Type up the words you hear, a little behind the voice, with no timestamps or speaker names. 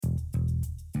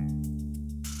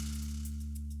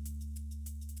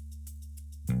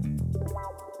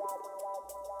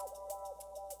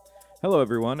Hello,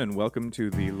 everyone, and welcome to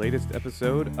the latest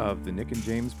episode of the Nick and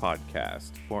James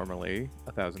podcast, formerly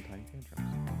 1,000 Tiny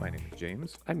Tantrums. My name is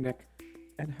James. I'm Nick.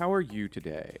 And how are you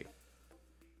today?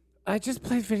 I just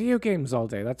played video games all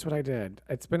day. That's what I did.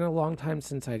 It's been a long time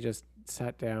since I just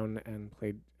sat down and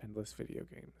played endless video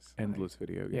games.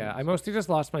 Video games. Yeah, I mostly just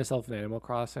lost myself in Animal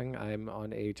Crossing. I'm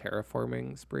on a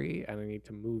terraforming spree, and I need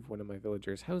to move one of my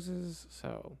villagers' houses,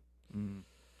 so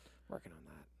working on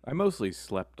that. I mostly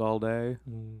slept all day.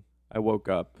 I woke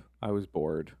up. I was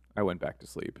bored. I went back to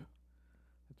sleep.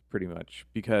 That's pretty much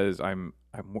because I'm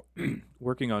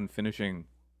working on finishing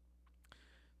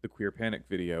the Queer Panic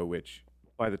video, which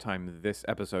by the time this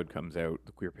episode comes out,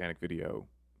 the Queer Panic video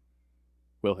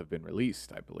will have been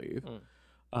released, I believe.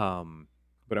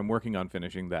 But I'm working on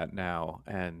finishing that now,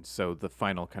 and so the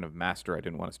final kind of master, I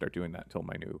didn't want to start doing that until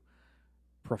my new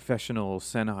professional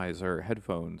Sennheiser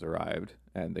headphones arrived,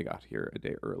 and they got here a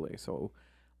day early. So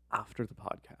after the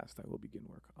podcast, I will begin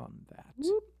work on that.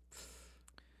 Whoop.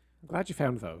 I'm glad you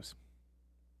found those.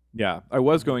 Yeah, I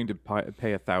was going to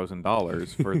pay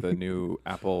 $1,000 for the new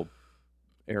Apple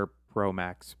Air Pro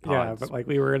Max pods. Yeah, but like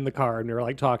we were in the car and we were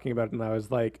like talking about it, and I was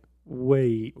like,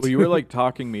 wait. Well, you were like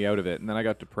talking me out of it, and then I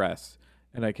got depressed,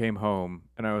 and I came home,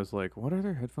 and I was like, what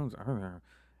other headphones are there?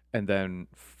 And then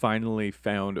finally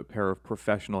found a pair of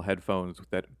professional headphones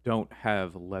that don't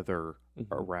have leather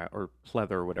around, or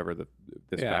pleather, whatever this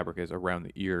fabric is, around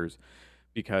the ears,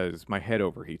 because my head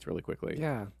overheats really quickly.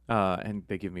 Yeah. And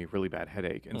they give me a really bad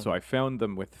headache. And so I found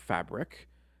them with fabric,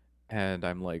 and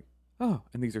I'm like, oh,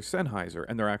 and these are Sennheiser,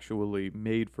 and they're actually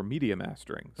made for media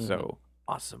mastering. So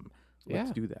awesome.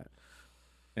 Let's do that.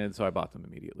 And so I bought them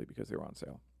immediately because they were on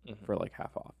sale for like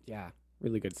half off. Yeah,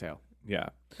 really good sale. Yeah.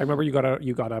 I remember you got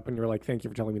up and you were like, thank you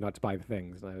for telling me not to buy the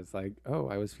things. And I was like, oh,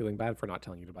 I was feeling bad for not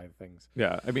telling you to buy the things.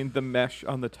 Yeah. I mean, the mesh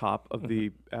on the top of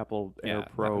the Apple Air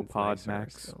Pro Pod nicer,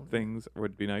 Max things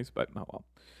would be nice, but oh well.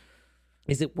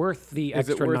 Is it worth the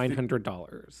extra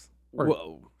 $900? Or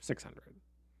Whoa. $600?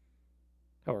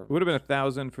 However. It would have been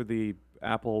 $1,000 for the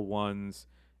Apple ones,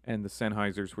 and the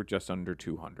Sennheisers were just under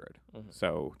 $200.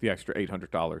 So the extra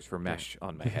 $800 for mesh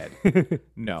on my head.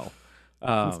 No.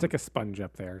 Stick a sponge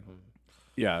up there.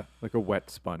 Yeah, like a wet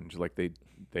sponge, like they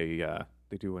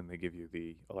do when they give you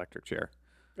the electric chair.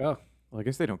 Oh, well, I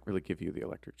guess they don't really give you the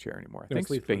electric chair anymore. I think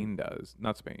Spain does,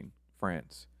 not Spain,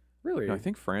 France. Really? No, I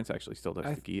think France actually still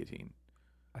does the guillotine.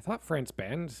 I thought France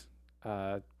banned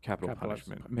capital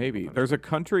punishment. Maybe there's a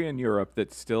country in Europe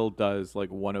that still does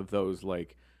like one of those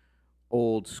like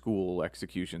old school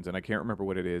executions, and I can't remember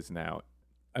what it is now.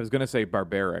 I was going to say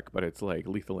barbaric, but it's like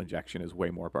lethal injection is way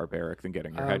more barbaric than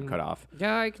getting your head cut off.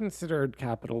 Yeah, I considered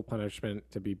capital punishment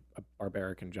to be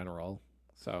barbaric in general.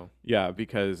 So yeah,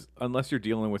 because unless you're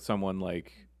dealing with someone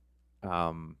like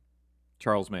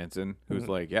Charles Manson, who's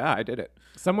like, yeah, I did it.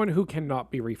 Someone who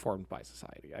cannot be reformed by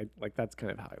society. That's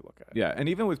kind of how I look at it. Yeah, and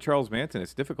even with Charles Manson,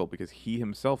 it's difficult because he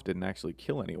himself didn't actually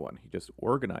kill anyone. He just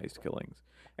organized killings.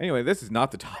 Anyway, this is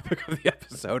not the topic of the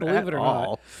episode Believe it or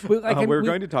all. Not. We're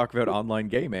going to talk about online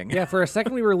gaming. Yeah, for a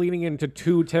second we were leaning into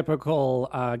too typical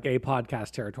gay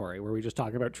podcast territory where we just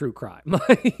talk about true crime.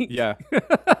 Yeah.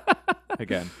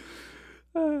 Again.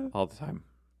 All the time.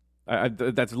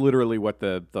 That's literally what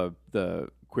the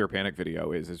Queer Panic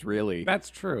video is really. That's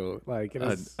true. Like it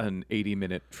is an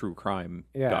 80-minute true crime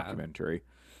documentary.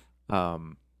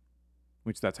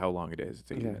 Which that's how long it is.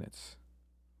 It's 80 minutes.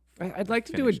 I'd like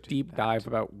to do a deep dive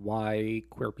about why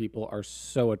queer people are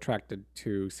so attracted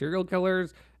to serial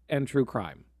killers and true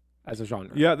crime as a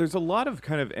genre. Yeah, there's a lot of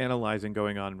kind of analyzing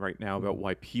going on right now about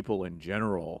why people in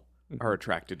general are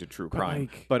attracted to true crime.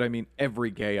 But I mean, every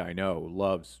gay I know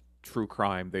loves true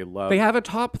crime. They have a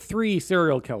top 3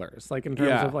 serial killers, like in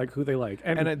terms of like who they like.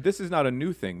 And this is not a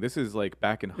new thing. This is like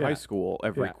back in high school,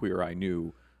 every queer I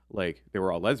knew, like they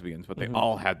were all lesbians, but they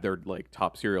all had their like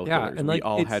top serial killers. And like, we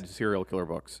all had serial killer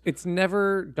books. It's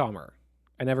never Dahmer.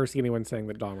 I never see anyone saying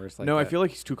that Dahmer's like. No, I feel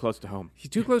like he's too close to home. He's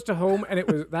too close to home,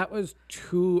 and that was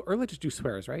too. Or let's just do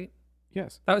swears, right?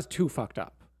 Yes, that was too fucked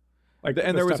up. Like,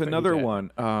 and there was another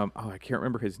one. I can't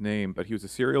remember his name, but he was a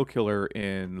serial killer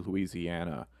in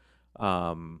Louisiana,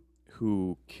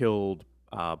 who killed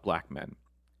black men,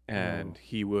 and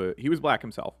he was black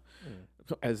himself.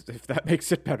 As if that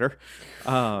makes it better.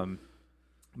 So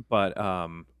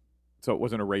it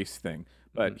wasn't a race thing,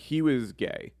 but he was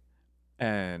gay,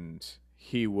 and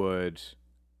he would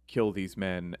kill these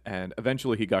men, and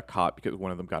eventually he got caught because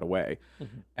one of them got away,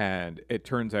 and it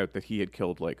turns out that he had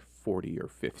killed like 40 or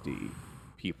 50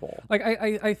 people. Like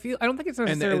I feel I don't think it's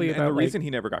necessarily and about the reason he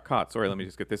never got caught, sorry, let me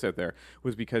just get this out there,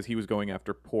 was because he was going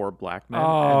after poor black men, and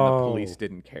the police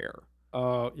didn't care.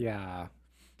 Oh yeah,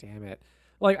 damn it.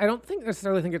 Like, I don't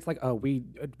necessarily think it's like, oh, we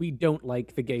don't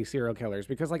like the gay serial killers,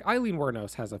 because like Eileen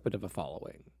Wuornos has a bit of a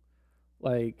following.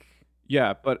 Like,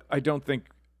 Yeah, but I don't think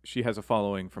she has a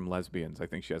following from lesbians. I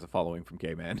think she has a following from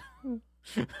gay men.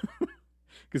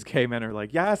 Because gay men are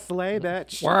like, yeah, slay,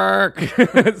 bitch. work.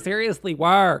 Seriously,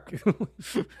 work.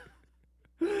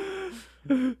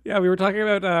 Yeah, we were talking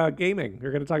about gaming. We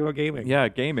were going to talk about gaming. Yeah,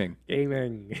 gaming.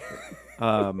 Gaming.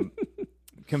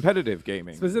 Competitive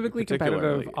gaming. Specifically competitive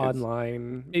particularly.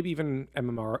 online, maybe even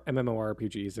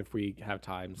MMORPGs if we have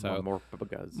time. So more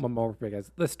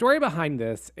because the story behind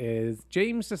this is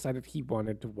James decided he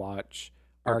wanted to watch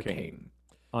Arcane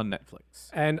on Netflix.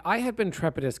 And I had been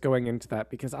trepidatious going into that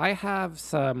because I have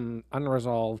some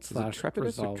unresolved Is it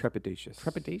trepidatious or trepidatious?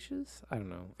 Trepidatious? I don't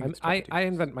know. I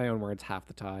invent my own words half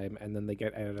the time, and then they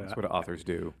get edited. That's what authors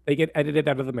do. They get edited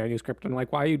out of the manuscript. And I'm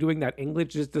like, why are you doing that?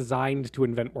 English is designed to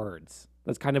invent words.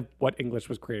 That's kind of what English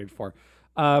was created for.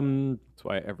 That's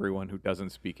why everyone who doesn't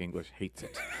speak English hates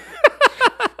it.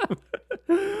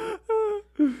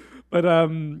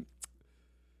 But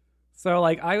so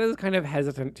like I was kind of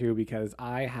hesitant too because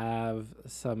I have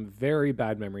some very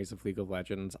bad memories of League of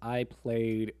Legends. I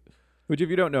played, which if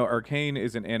you don't know, Arcane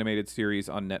is an animated series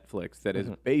on Netflix that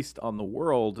is based on the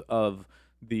world of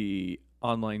the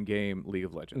online game League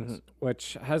of Legends,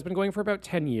 which has been going for about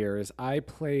 10 years. I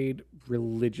played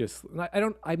religiously.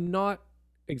 I'm not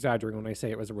exaggerating when I say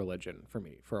it was a religion for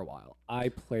me for a while. I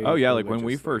played. Oh yeah, like when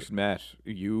we first met,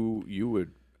 you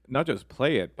would not just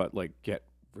play it, but like get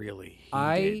really heated.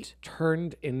 I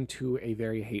turned into a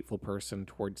very hateful person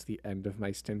towards the end of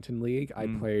my stint in League. I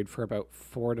played for about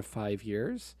 4 to 5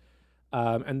 years.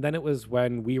 And then it was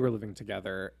when we were living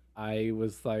together, I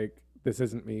was like, this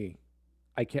isn't me.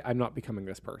 I'm not becoming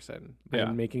this person. Yeah.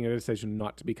 I'm making a decision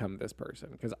not to become this person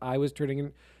because I was turning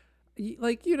in,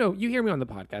 like, you know, you hear me on the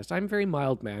podcast. I'm very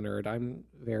mild-mannered. I'm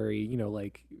very,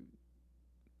 like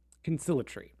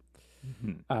conciliatory.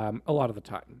 A lot of the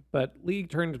time, but League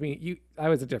turned me. I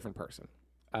was a different person,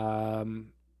 and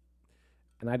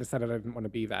I decided I didn't want to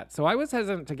be that. So I was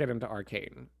hesitant to get into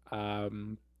Arcane,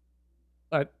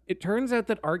 but it turns out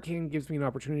that Arcane gives me an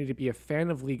opportunity to be a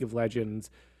fan of League of Legends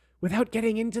without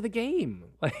getting into the game.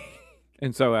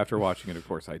 And so after watching it, of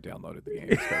course, I downloaded the game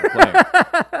and started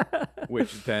playing,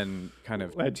 which then kind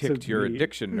of ticked your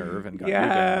addiction nerve and got you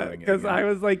downloading it. Because I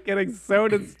was like getting so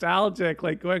nostalgic,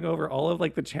 like going over all of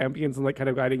like the champions and like kind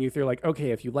of guiding you through like,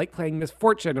 okay, if you like playing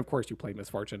Misfortune, of course you play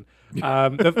Misfortune.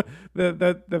 The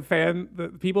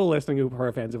people listening who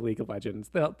are fans of League of Legends,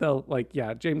 they'll like,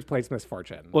 yeah, James plays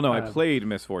Misfortune. Well, no, I played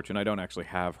Misfortune. I don't actually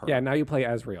have her. Yeah, now you play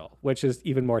Ezreal, which is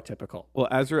even more typical. Well,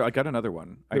 Ezreal, I got another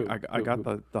one. I got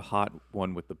the hot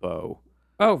one with the bow.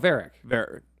 Oh, Varric.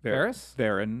 Varys?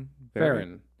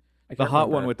 Varen. The hot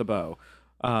one with the bow.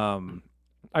 I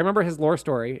remember his lore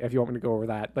story, if you want me to go over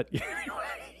that, but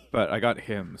But I got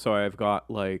him. So I've got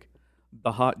like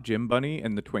the hot Gym Bunny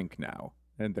and the Twink now.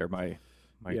 And they're my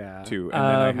two.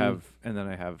 And then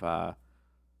I have a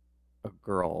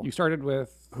girl. You started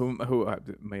with who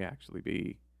may actually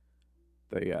be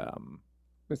the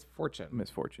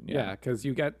Misfortune, yeah, because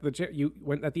you get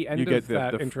when at the end of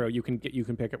that intro, you can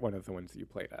pick at one of the ones that you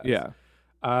played as. Yeah.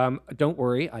 Don't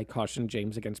worry, I cautioned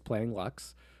James against playing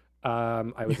Lux.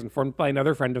 I was informed by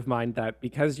another friend of mine that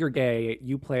because you're gay,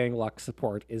 you playing Lux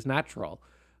support is natural,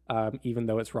 even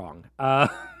though it's wrong.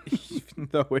 Even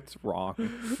though it's wrong.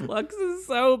 Lux is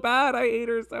so bad. I hate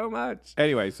her so much.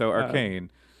 Anyway, so Arcane.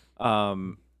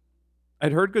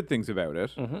 I'd heard good things about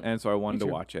it, and so I wanted to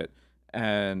watch it,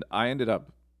 and I ended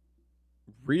up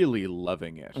really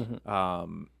loving it.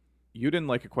 You didn't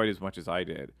like it quite as much as I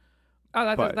did. Oh,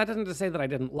 that doesn't to say that I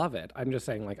didn't love it. I'm just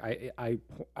saying, like,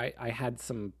 I had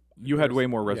some. You had way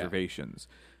more reservations,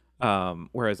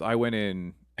 whereas I went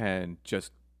in and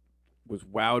just was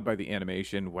wowed by the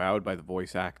animation, wowed by the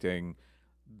voice acting.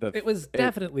 It was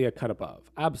definitely a cut above,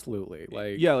 absolutely.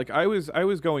 Like, yeah, like I was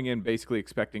going in basically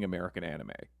expecting American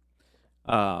anime,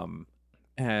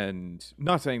 and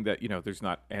not saying that there's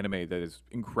not anime that is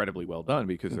incredibly well done,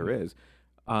 because there is.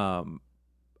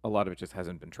 A lot of it just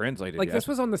hasn't been translated like yet. This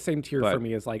was on the same tier for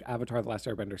me as like Avatar: The Last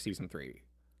Airbender season 3.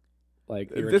 Like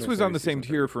this was on the same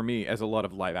tier for me as a lot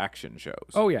of live action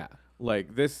shows. Oh yeah,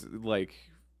 this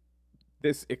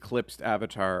eclipsed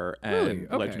Avatar and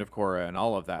Legend of Korra and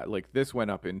all of that. Like this went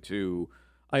up into.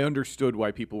 I understood why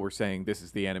people were saying this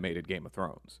is the animated Game of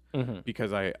Thrones,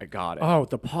 because I got it. Oh,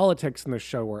 the politics in the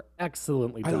show were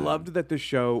excellently done. I loved that the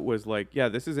show was like, yeah,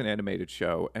 this is an animated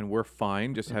show, and we're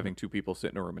fine just having two people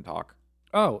sit in a room and talk.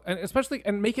 Oh, and especially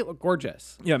and make it look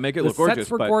gorgeous. Yeah, make it The look gorgeous.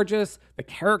 sets were but gorgeous. The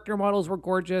character models were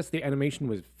gorgeous. The animation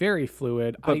was very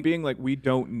fluid. But being like, we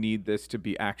don't need this to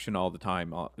be action all the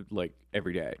time, like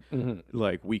every day.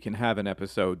 Like, we can have an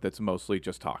episode that's mostly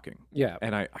just talking. Yeah.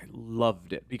 And I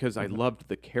loved it because I loved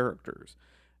the characters,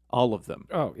 all of them.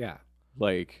 Oh, yeah.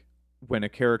 Like, when a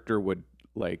character would,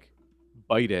 like,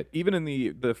 bite it, even in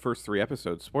the first 3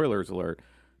 episodes, spoilers alert,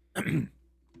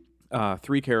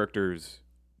 3 characters,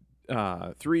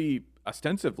 3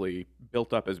 ostensibly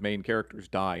built up as main characters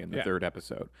die in the 3rd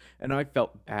episode, and I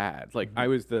felt bad. Like I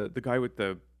was the guy with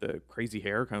the crazy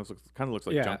hair, kind of looks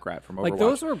like Junkrat from Overwatch. Like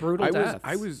those were brutal deaths.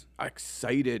 I was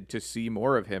excited to see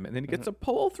more of him, and then he gets a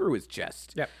pole through his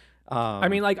chest. Yeah. I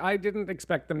mean, like, I didn't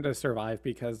expect them to survive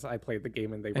because I played the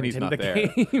game and they weren't he's in not the there.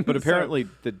 game. But apparently,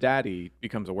 the daddy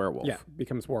becomes a werewolf. Yeah,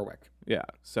 becomes Warwick. Yeah,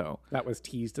 so that was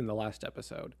teased in the last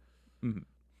episode.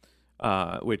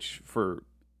 Which for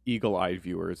eagle-eyed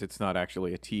viewers, it's not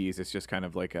actually a tease. It's just kind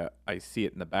of like I see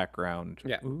it in the background.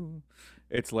 Yeah. Ooh.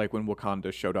 It's like when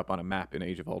Wakanda showed up on a map in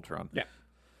Age of Ultron. Yeah.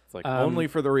 It's like only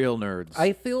for the real nerds.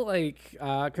 I feel like,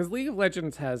 because League of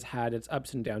Legends has had its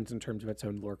ups and downs in terms of its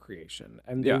own lore creation.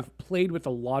 And they've played with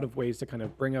a lot of ways to kind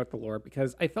of bring out the lore,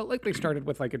 because I felt like they started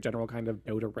with like a general kind of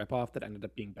Dota ripoff that ended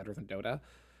up being better than Dota.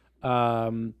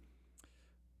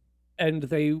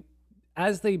 And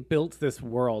as they built this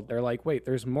world, they're like, wait,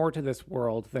 there's more to this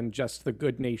world than just the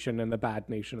good nation and the bad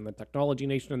nation and the technology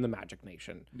nation and the magic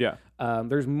nation. Yeah.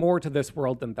 There's more to this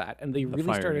world than that. And they really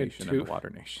Fire Started nation to... and the water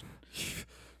nation.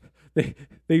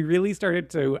 they really started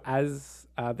to, as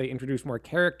they introduced more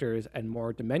characters and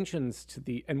more dimensions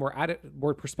to and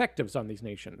more perspectives on these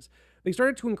nations, they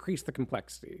started to increase the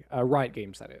complexity. Riot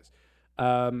Games, that is.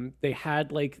 They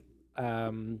had like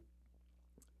a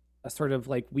sort of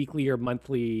like weekly or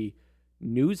monthly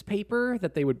newspaper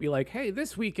that they would be like, hey,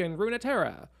 this week in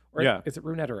Runeterra. Or is it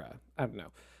Runeterra? I don't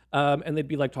know. And they'd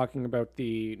be like talking about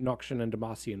the Noxian and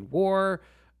Demacian War,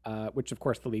 which of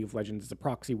course the League of Legends is a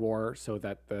proxy war so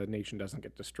that the nation doesn't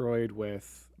get destroyed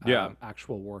with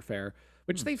actual warfare,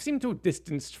 which they've seemed to have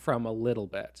distanced from a little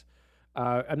bit.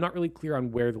 I'm not really clear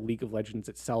on where the League of Legends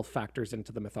itself factors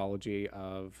into the mythology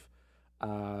of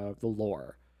the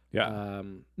lore. Yeah.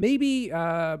 Maybe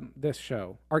this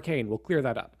show, Arcane, will clear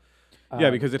that up.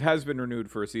 Because it has been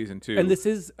renewed for a season 2. And this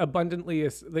is abundantly...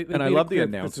 and I love the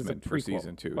announcement for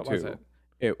season 2, what too. Was it?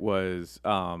 It was...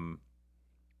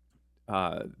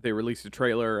 they released a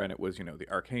trailer, and it was, the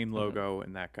Arcane logo,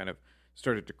 and that kind of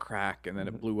started to crack, and then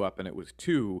it blew up, and it was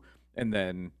 2, and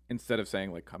then instead of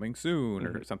saying, like, coming soon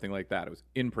or something like that, it was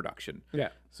in production. Yeah.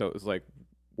 So it was like,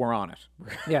 we're on it.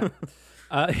 Yeah.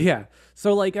 Yeah.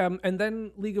 So, like, and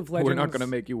then League of Legends... We're not going to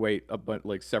make you wait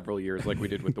like several years like we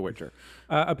did with The Witcher.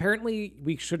 Apparently,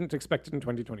 we shouldn't expect it in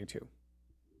 2022.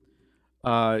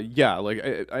 Yeah,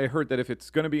 like, I heard that if it's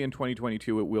going to be in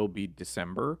 2022, it will be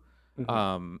December.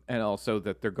 And also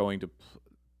that they're going to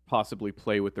possibly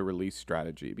play with the release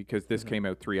strategy, because this came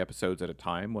out 3 episodes at a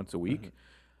time, once a week.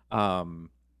 And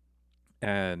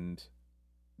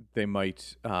they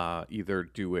might either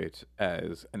do it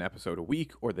as an episode a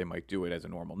week, or they might do it as a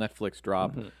normal Netflix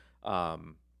drop.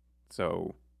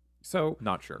 So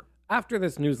not sure. After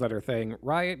this newsletter thing,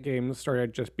 Riot Games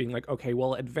started just being like, okay,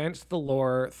 we'll advance the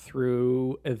lore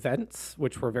through events,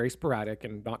 which were very sporadic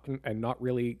and not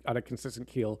really on a consistent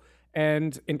keel,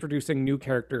 and introducing new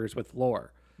characters with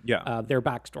lore. Yeah. Their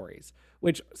backstories,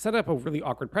 which set up a really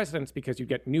awkward precedence, because you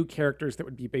get new characters that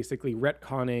would be basically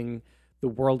retconning the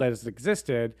world as it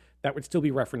existed that would still be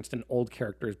referenced in old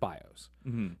characters' bios.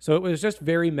 So it was just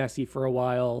very messy for a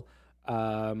while.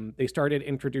 They started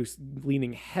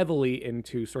leaning heavily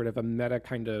into sort of a meta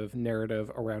kind of narrative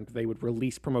around, they would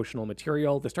release promotional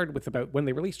material. They started with about when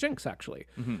they released Jinx, actually.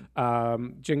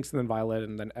 Jinx, and then Violet,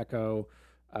 and then Echo.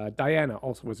 Diana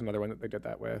also was another one that they did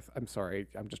that with. I'm sorry,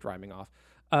 I'm just rhyming off.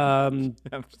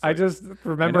 I just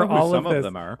remember all of this. Of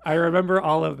them are. I remember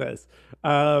all of this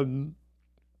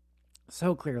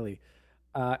so clearly.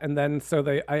 And then so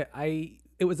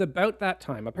it was about that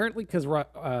time, apparently, because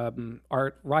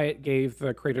Riot gave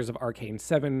the creators of Arcane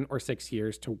 7 or 6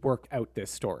 years to work out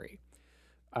this story.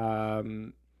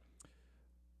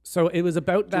 So it was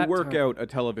about that to work out a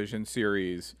television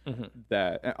series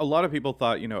that a lot of people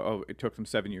thought, it took them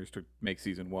 7 years to make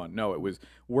season 1. No, it was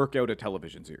work out a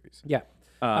television series. Yeah.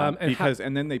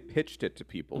 And then they pitched it to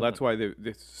people. That's why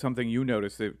something you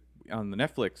noticed on the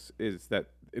Netflix is that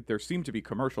there seemed to be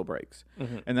commercial breaks.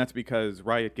 And that's because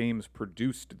Riot Games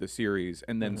produced the series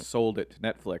and then sold it to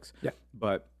Netflix. Yeah.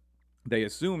 But they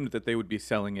assumed that they would be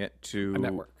selling it to a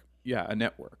network. Yeah, a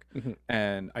network.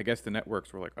 And I guess the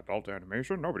networks were like, adult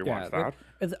animation? Nobody wants that.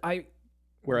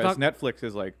 Whereas Netflix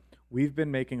is like, we've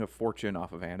been making a fortune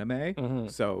off of anime.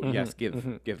 So yes, give.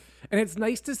 And it's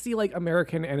nice to see like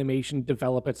American animation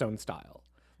develop its own style.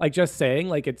 Like just saying,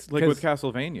 like it's Like with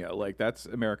Castlevania, like that's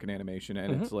American animation,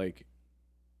 and it's like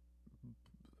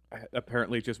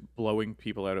apparently just blowing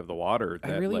people out of the water.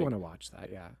 I really want to watch that.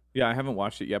 Yeah. Yeah, I haven't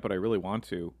watched it yet, but I really want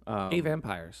to. Gay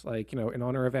vampires, like in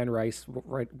honor of Anne Rice,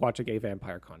 watch a gay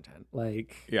vampire content.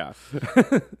 Like yeah.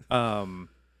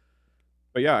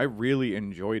 But yeah, I really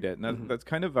enjoyed it, and that's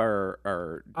kind of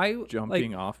our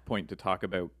jumping off point to talk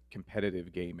about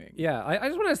competitive gaming. Yeah, I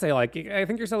just want to say, like, I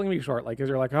think you're selling me short, like, because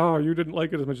you're like, oh, you didn't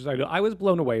like it as much as I do. I was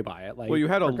blown away by it. Like, well, you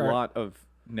had a lot of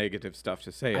negative stuff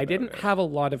to say. I didn't have a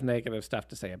lot of negative stuff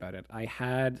to say about it. I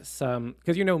had some,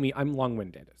 because you know me, I'm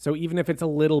long-winded. So even if it's a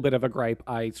little bit of a gripe,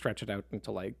 I stretch it out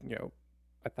into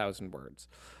 1,000 words,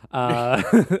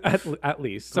 at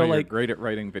least. So you're like great at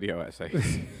writing video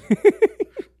essays.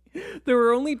 There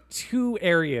were only 2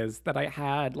 areas that I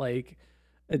had like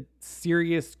a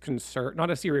serious concern, not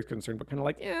a serious concern, but kind of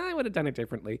like, yeah, I would have done it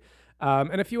differently.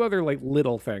 And a few other like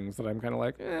little things that I'm kind of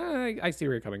like, I see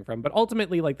where you're coming from. But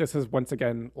ultimately, like this is once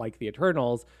again, like the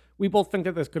Eternals, we both think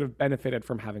that this could have benefited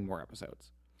from having more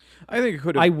episodes. I think it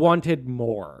could have. I wanted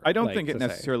more. I don't think it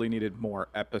necessarily needed more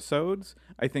episodes.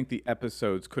 I think the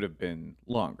episodes could have been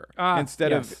longer.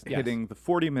 Instead of hitting the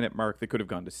 40-minute mark, they could have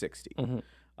gone to 60.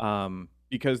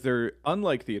 Because they're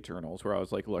unlike the Eternals, where I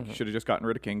was like, look, you should have just gotten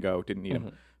rid of Kingo, didn't need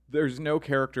him. There's no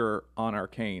character on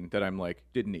Arcane that I'm like,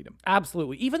 didn't need him.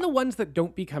 Absolutely. Even the ones that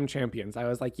don't become champions, I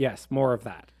was like, yes, more of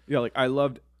that. Yeah, like I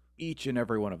loved each and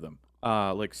every one of them.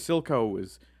 Like Silco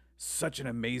was such an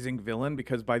amazing villain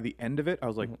because by the end of it, I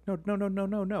was like, no, I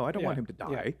don't want him to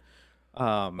die.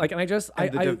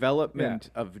 The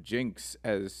development of Jinx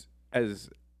as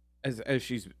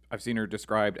I've seen her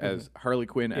described as Harley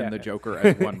Quinn and the Joker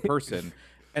as one person,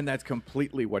 and that's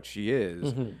completely what she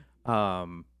is.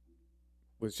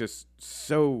 Was just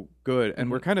so good, and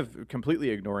we're kind of completely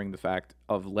ignoring the fact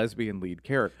of lesbian lead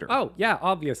character. Oh yeah,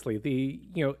 obviously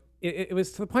it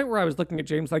was to the point where I was looking at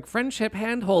James like friendship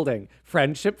hand holding,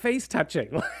 friendship face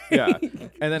touching. Yeah,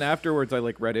 and then afterwards I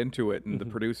like read into it, and the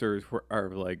producers are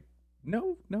like,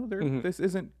 no, this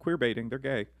isn't queer baiting. They're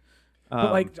gay.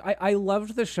 But like, I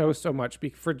loved the show so much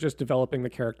for just developing the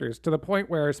characters to the point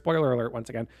where, spoiler alert once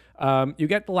again, you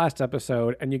get the last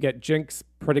episode and you get Jinx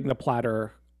putting the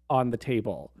platter on the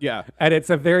table. Yeah. And it's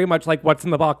a very much like what's in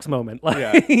the box moment. Like,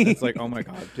 yeah. It's like, oh my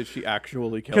God, did she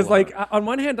actually kill her? Because like on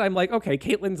one hand, I'm like, okay,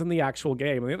 Caitlyn's in the actual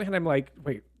game. On the other hand, I'm like,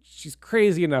 wait, she's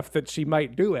crazy enough that she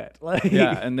might do it. Like,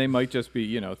 yeah, and they might just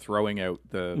be, throwing out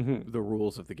the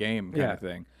rules of the game kind of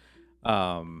thing.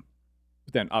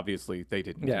 But then obviously they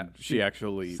didn't. Yeah, she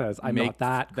actually says, "I'm not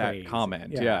that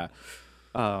comment." Yeah.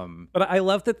 But I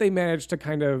love that they managed to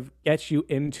kind of get you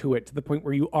into it to the point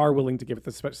where you are willing to give it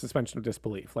the suspension of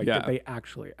disbelief. Like that they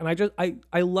actually, and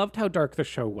I loved how dark the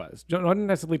show was. Not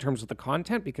necessarily in terms of the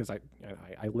content, because I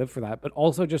live for that, but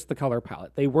also just the color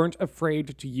palette. They weren't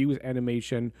afraid to use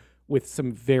animation with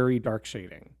some very dark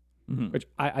shading, which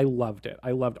I loved it.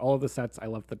 I loved all of the sets. I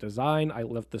loved the design. I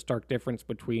loved the stark difference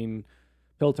between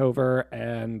Piltover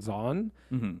and Zon.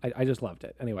 I just loved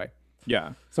it. Anyway.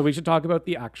 Yeah. So we should talk about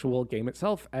the actual game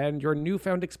itself and your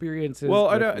newfound experiences. Well,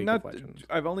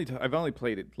 I've only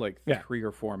played it like 3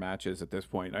 or 4 matches at this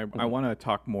point. I want to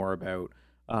talk more about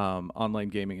online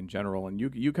gaming in general, and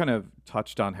you kind of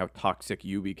touched on how toxic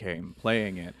you became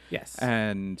playing it. Yes.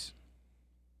 And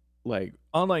like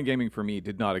online gaming for me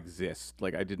did not exist.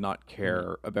 Like I did not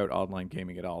care about online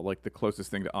gaming at all. Like the closest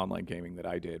thing to online gaming that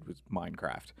I did was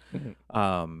Minecraft.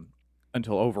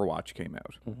 Until Overwatch came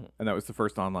out. And that was the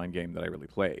first online game that I really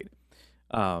played.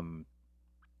 And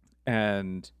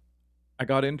I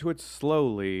got into it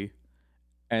slowly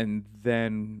and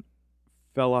then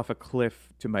fell off a cliff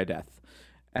to my death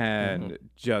and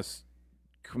just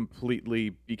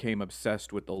completely became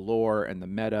obsessed with the lore and the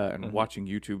meta and watching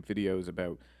YouTube videos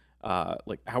about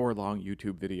like hour-long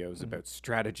YouTube videos about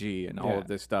strategy and all of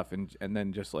this stuff, and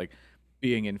then just like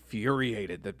being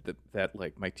infuriated that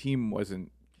like my team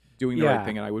wasn't doing the right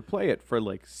thing, and I would play it for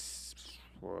like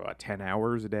 10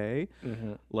 hours a day,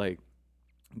 like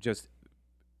just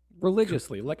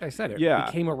religiously. Like I said, it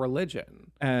became a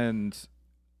religion. And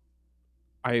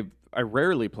I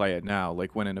rarely play it now.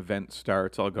 Like when an event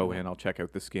starts, I'll go in, I'll check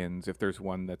out the skins. If there's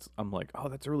one I'm like, oh,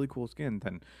 that's a really cool skin,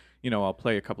 then I'll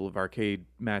play a couple of arcade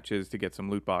matches to get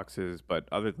some loot boxes. But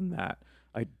other than that,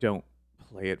 I don't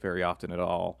play it very often at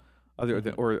all. Other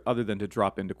than to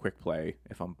drop into quick play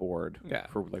if I'm bored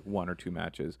for like 1 or 2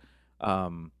 matches.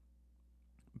 But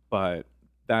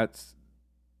that's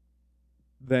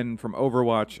then from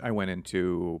Overwatch I went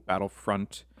into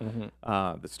Battlefront,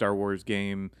 the Star Wars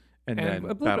game, and And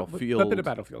then a bit of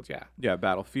Battlefield, yeah. Yeah,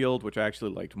 Battlefield, which I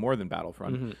actually liked more than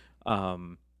Battlefront.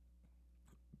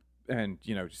 And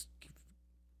just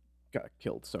got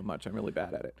killed so much. I'm really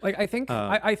bad at it. Like I think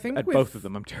at with both of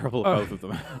them, I'm terrible at both of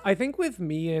them. I think with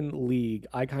me in League,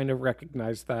 I kind of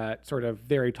recognize that sort of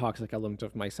very toxic element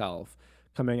of myself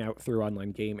coming out through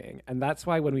online gaming, and that's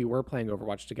why when we were playing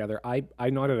Overwatch together, I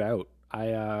nodded out.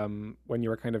 When you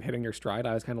were kind of hitting your stride,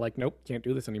 I was kind of like, nope, can't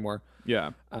do this anymore.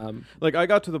 Yeah. Like I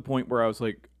got to the point where I was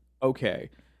like, okay,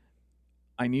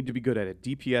 I need to be good at a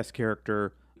DPS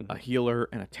character, a healer,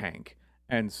 and a tank.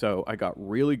 And so I got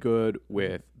really good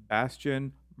with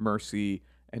Bastion, Mercy,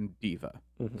 and Diva.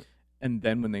 And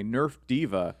then when they nerfed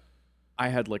Diva, I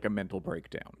had like a mental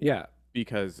breakdown. Yeah.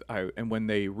 Because when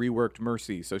they reworked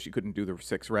Mercy, so she couldn't do the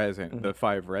 6 res and the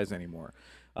 5 res anymore.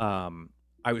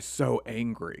 I was so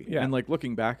angry. Yeah. And like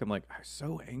looking back, I'm like, I was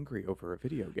so angry over a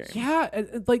video game. Yeah,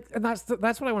 and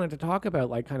that's what I wanted to talk about,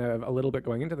 like kind of a little bit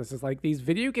going into this, is like these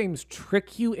video games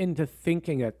trick you into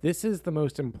thinking that this is the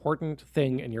most important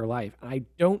thing in your life. And I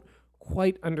don't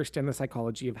quite understand the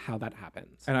psychology of how that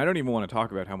happens. And I don't even want to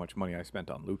talk about how much money I spent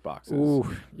on loot boxes. Ooh,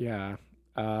 yeah.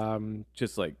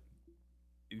 Just like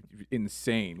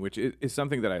insane, which is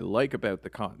something that I like about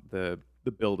the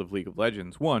build of League of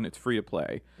Legends. One, it's free to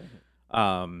play.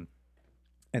 And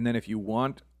then if you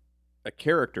want a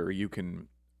character, you can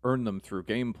earn them through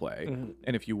gameplay.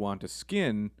 And if you want a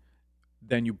skin,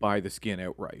 then you buy the skin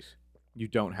outright. You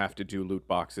don't have to do loot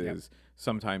boxes.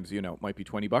 Sometimes, it might be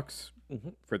 $20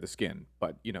 for the skin,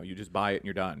 but you just buy it and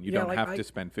you're done. You don't have to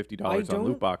spend $50 on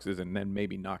loot boxes and then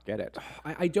maybe not get it.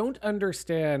 I don't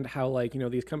understand how, like,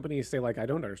 these companies say, like, I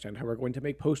don't understand how we're going to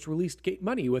make post-release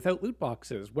money without loot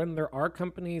boxes, when there are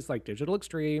companies like Digital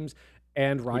Extremes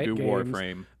and Riot Games,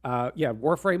 Warframe.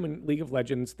 Warframe and League of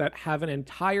Legends that have an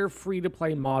entire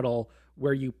free-to-play model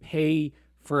where you pay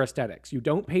for aesthetics. You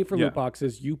don't pay for loot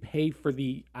boxes. You pay for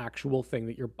the actual thing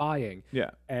that you're buying.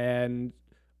 Yeah. And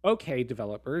okay,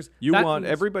 developers.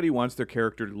 Everybody wants their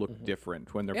character to look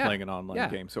different when they're playing an online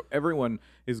game. So everyone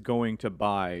is going to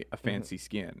buy a fancy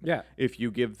skin. Yeah. If you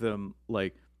give them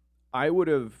I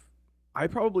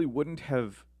probably wouldn't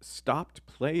have stopped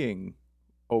playing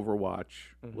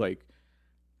Overwatch. Like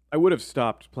I would have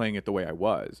stopped playing it the way I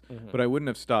was, but I wouldn't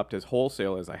have stopped as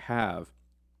wholesale as I have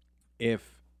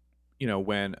if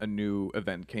when a new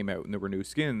event came out and there were new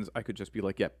skins, I could just be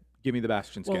like, yep, give me the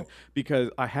Bastion skin. Because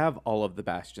I have all of the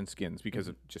Bastion skins because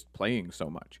of just playing so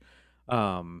much.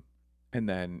 And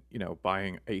then,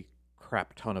 buying a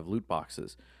crap ton of loot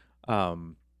boxes. But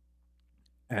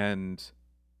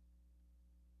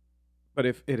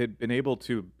if it had been able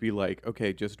to be like,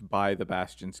 okay, just buy the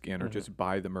Bastion skin or just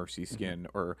buy the Mercy skin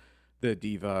or the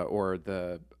Diva or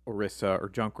the Orisa or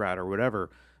Junkrat or whatever,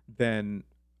 then...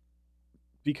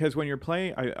 Because when you're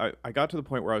playing, I got to the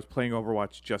point where I was playing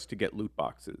Overwatch just to get loot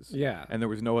boxes. Yeah. And there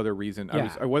was no other reason.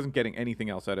 I wasn't getting anything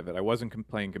else out of it. I wasn't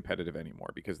playing competitive anymore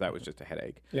because that was just a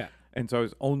headache. Yeah. And so I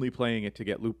was only playing it to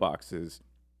get loot boxes.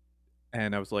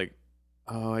 And I was like,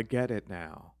 oh, I get it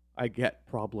now. I get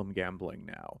problem gambling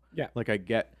now. Yeah. Like I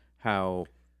get how,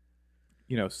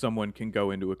 someone can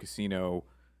go into a casino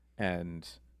and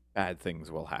bad things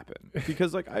will happen.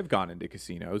 Because like I've gone into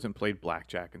casinos and played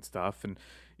blackjack and stuff, and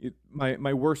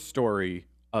my worst story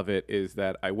of it is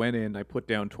that I went in, I put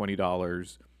down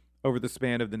 $20. Over the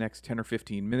span of the next 10 or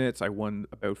 15 minutes, I won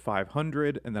about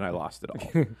 $500, and then I lost it all.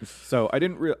 So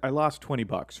I lost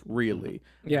 $20, really.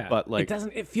 Yeah. But like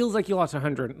it feels like you lost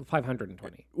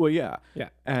 520. Well, yeah. Yeah.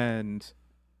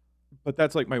 But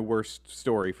that's like my worst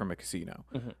story from a casino.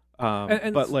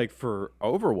 But like for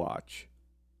Overwatch,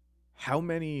 how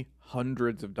many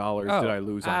hundreds of dollars did I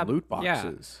lose on loot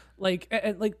boxes?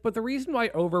 Yeah. But the reason why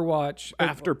Overwatch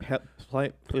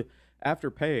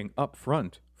after paying up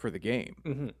front for the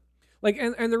game,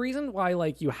 and the reason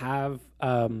why you have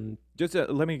just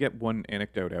let me get one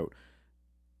anecdote out.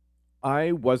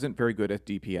 I wasn't very good at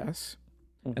DPS,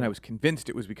 and I was convinced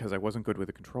it was because I wasn't good with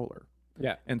a controller.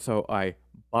 Yeah, and so I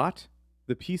bought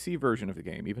the PC version of the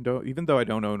game, even though I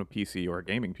don't own a PC or a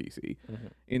gaming PC,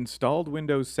 installed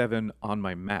Windows 7 on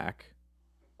my Mac,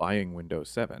 buying Windows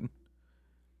 7,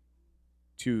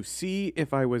 to see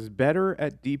if I was better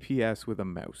at DPS with a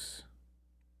mouse.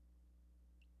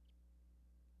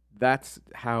 That's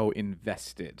how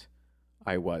invested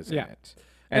I was in it.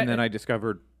 And then I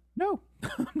discovered, no,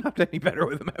 I'm not any better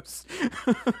with a mouse.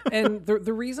 And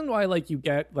the reason why you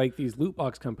get these loot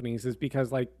box companies is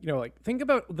because think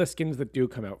about the skins that do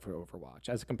come out for Overwatch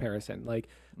as a comparison.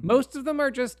 Most of them are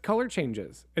just color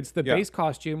changes. It's the base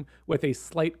costume with a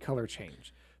slight color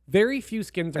change. Very few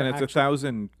skins are, and it's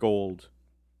 1,000 gold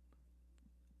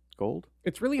gold.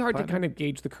 It's really hard to Platinum? kind of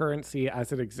gauge the currency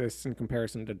as it exists in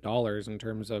comparison to dollars in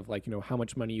terms of like, how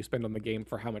much money you spend on the game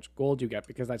for how much gold you get,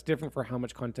 because that's different for how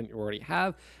much content you already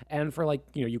have. And for like,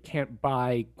 you can't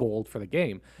buy gold for the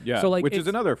game. Yeah, So like, which is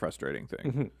another frustrating thing.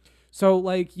 Mm-hmm. So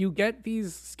like you get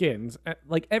these skins at,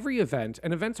 like every event,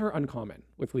 and events are uncommon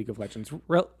with League of Legends, with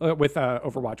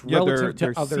Overwatch Yeah, relative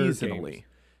they're to other seasonally. games.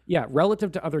 Yeah,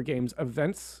 relative to other games,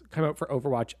 events come out for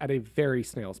Overwatch at a very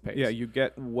snail's pace. Yeah, you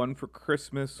get one for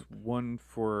Christmas, one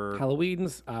for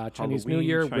Halloween's, Chinese New Halloween,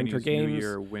 Year, Chinese Winter New Games.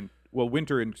 Year,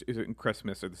 winter and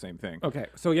Christmas are the same thing. Okay,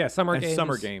 so yeah, summer And games.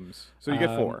 summer games. So you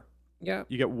get 4. Yeah.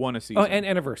 You get 1 a season. Oh, and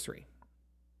anniversary.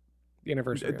 The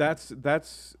anniversary.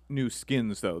 That's new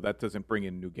skins though. That doesn't bring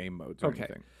in new game modes or Okay.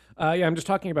 anything. Yeah, I'm just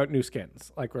talking about new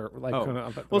skins. Like we're like. Oh.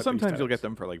 What Well, these sometimes you'll titles. get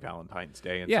them for like Valentine's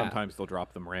Day, and Yeah. sometimes they'll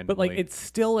drop them randomly. But like it's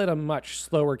still at a much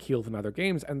slower keel than other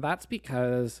games, and that's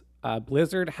because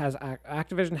Blizzard has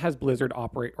Activision has Blizzard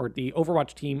operate, or the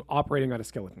Overwatch team operating on a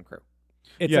skeleton crew.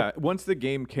 Once the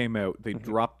game came out, they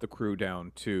dropped the crew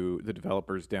down to the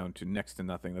developers down to next to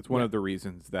nothing. That's one of the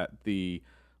reasons that the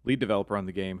lead developer on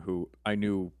the game, who I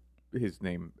knew his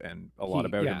name and a lot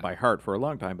about him by heart for a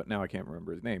long time, but now I can't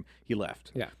remember his name. He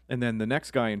left. Yeah. And then the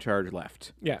next guy in charge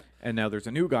left. Yeah. And now there's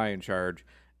a new guy in charge,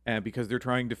 and because they're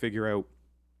trying to figure out,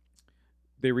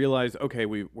 they realize, okay,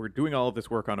 we're doing all of this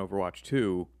work on Overwatch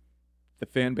 2. The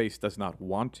fan base does not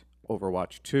want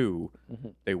Overwatch 2.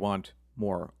 They want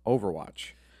more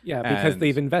Overwatch. Yeah, because And-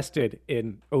 they've invested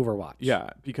in Overwatch.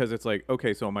 Yeah, because it's like,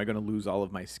 okay, so am I going to lose all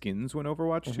of my skins when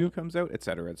Overwatch 2 comes out, et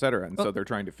cetera, et cetera. And so they're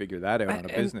trying to figure that out on a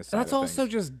And business side that's of also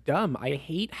things. just dumb. I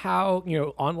hate how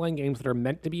online games that are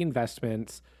meant to be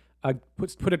investments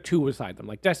put a 2 beside them,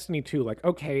 like Destiny 2. Like,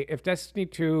 okay, if Destiny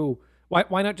 2,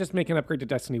 why not just make an upgrade to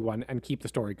Destiny 1 and keep the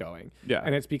story going? Yeah.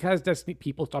 And it's because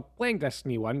people stopped playing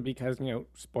Destiny 1 because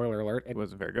spoiler alert, It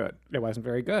wasn't very good. it wasn't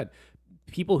very good.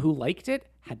 People who liked it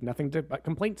had nothing but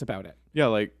complaints about it. Yeah,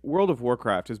 like World of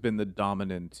Warcraft has been the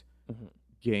dominant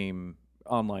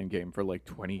online game for like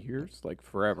 20 years, like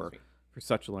forever, for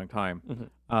such a long time.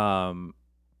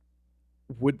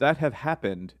 Would that have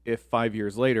happened if 5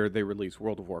 years later they released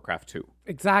World of Warcraft 2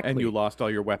 Exactly. and you lost all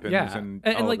your weapons and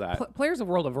all like of that? players of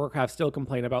World of Warcraft still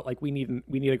complain about like we need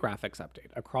a graphics update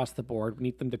across the board. We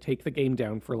need them to take the game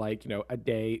down for like a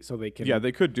day so they can. Yeah,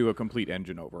 they could do a complete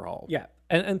engine overhaul. Yeah,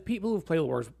 and people who've played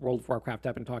World of Warcraft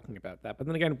have been talking about that. But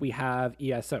then again, we have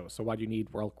ESO, so why do you need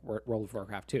World of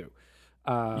Warcraft 2?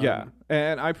 Yeah,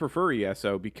 and I prefer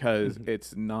ESO because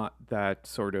it's not that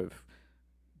sort of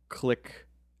click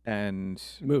and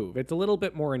Move. It's a little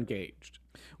bit more engaged.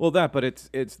 well, but it's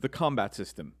the combat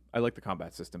system. I like the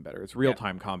combat system better. It's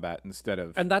real-time combat instead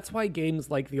of And that's why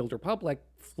games like The Old Republic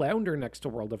flounder next to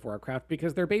World of Warcraft,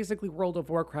 because they're basically World of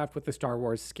Warcraft with the Star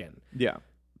Wars skin. yeah.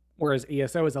 Whereas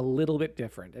ESO is a little bit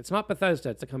different. It's not Bethesda,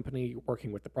 it's a company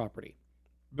working with the property.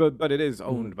 But it is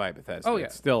owned by Bethesda. Oh, yeah.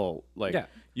 It's still like Yeah.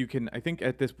 you can. I think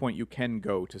at this point you can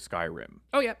go to Skyrim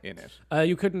Oh, yeah. in it.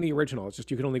 You couldn't the original. It's just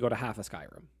you could only go to half of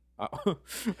Skyrim.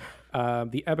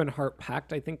 The Ebonheart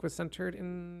Pact, I think, was centered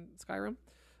in Skyrim.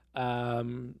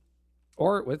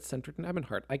 Or it was centered in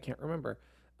Ebonheart. I can't remember.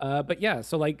 But yeah,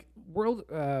 so like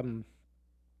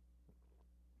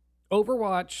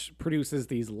Overwatch produces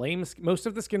these lame. Most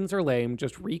of the skins are lame,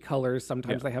 just recolors.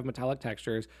 Sometimes they have metallic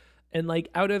textures. And like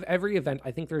out of every event,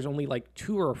 I think there's only like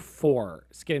 2 or 4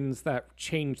 skins that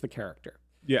change the character.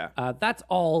 yeah. That's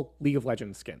all League of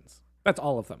Legends skins. That's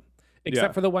all of them, except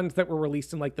Yeah. for the ones that were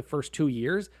released in like the first 2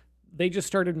 years. They just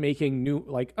started making new,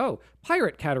 like,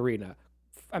 Pirate Katarina.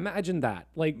 Imagine that.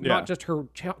 Like, not just her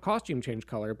costume change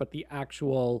color, but the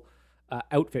actual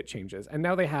outfit changes. And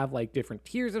now they have like different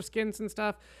tiers of skins and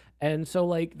stuff. And so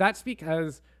like that's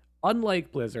because,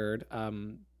 unlike Blizzard,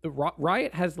 the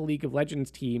Riot has the League of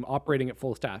Legends team operating at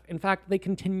full staff. In fact, they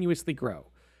continuously grow.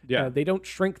 Yeah. They don't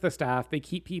shrink the staff. They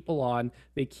keep people on.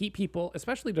 They keep people,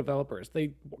 especially developers,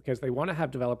 because they want to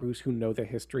have developers who know the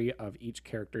history of each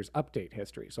character's update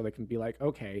history. So they can be like,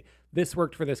 okay, this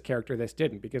worked for this character, this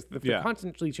didn't. Because if they're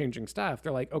constantly changing stuff,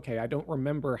 they're like, okay, I don't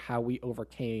remember how we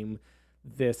overcame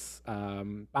this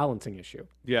balancing issue.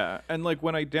 Yeah, and like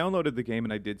when I downloaded the game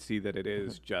and I did see that it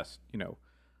is just,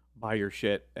 buy your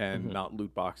shit and not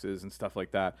loot boxes and stuff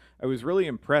like that, I was really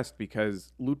impressed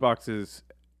because loot boxes,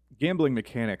 gambling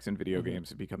mechanics in video games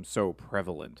have become so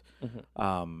prevalent.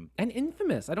 And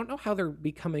infamous. I don't know how they're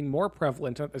becoming more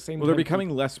prevalent at the same time. Well, they're becoming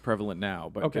less prevalent now,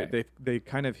 but Okay. they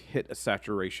kind of hit a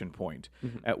saturation point,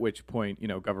 at which point,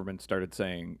 government started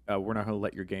saying, we're not going to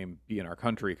let your game be in our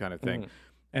country kind of thing.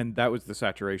 And that was the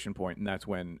saturation point, and that's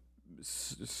when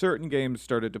certain games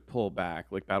started to pull back,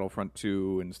 like Battlefront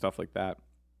 2 and stuff like that.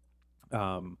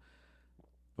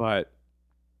 But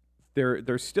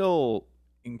they're still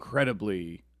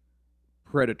incredibly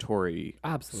predatory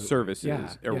Absolutely.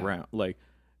 services around. Like,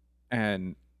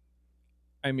 and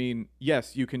I mean,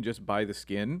 yes, you can just buy the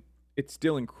skin. It's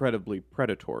still incredibly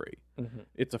predatory.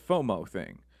 It's a FOMO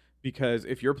thing, because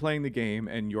if you're playing the game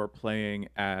and you're playing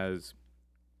as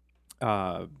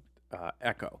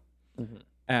Echo,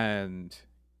 and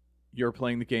you're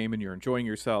playing the game and you're enjoying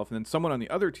yourself, and then someone on the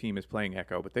other team is playing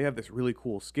Echo, but they have this really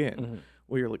cool skin.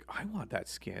 Well, you're like, I want that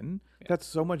skin. That's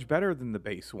so much better than the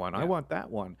base one. I want that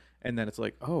one. And then it's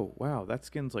like, oh, wow, that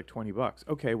skin's like $20.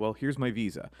 Okay, well, here's my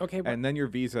Visa. Okay, and then your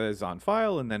Visa is on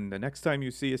file, and then the next time you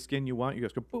see a skin you want, you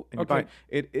just go, boop, and you buy it.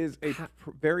 It is a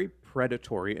very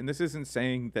predatory, and this isn't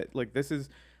saying that, like, this is,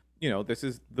 this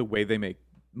is the way they make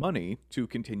money to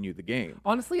continue the game.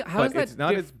 Honestly, how is that? It's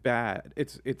not as bad.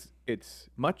 It's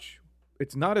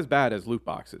not as bad as loot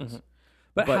boxes.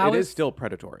 But it is still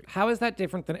predatory. How is that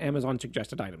different than Amazon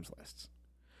suggested items lists?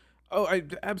 Oh,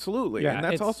 absolutely. And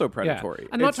that's also predatory.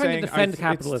 I'm not trying to defend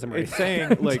capitalism. It's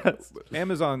saying, like,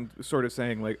 Amazon sort of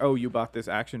saying, like, oh, you bought this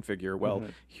action figure. Well,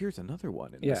 here's another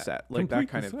one in the set. Like, that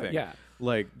kind of thing. Yeah.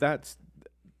 Like,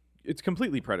 it's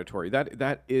completely predatory.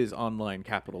 That is online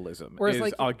capitalism.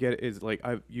 Whereas,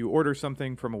 you order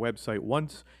something from a website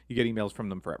once, you get emails from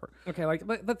them forever. Okay,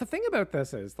 but the thing about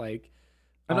this is, like,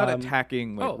 I'm not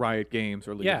attacking Riot Games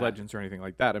or League of Legends or anything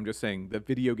like that. I'm just saying the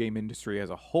video game industry as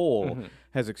a whole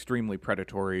has extremely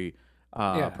predatory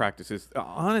practices.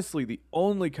 Honestly, the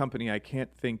only company I can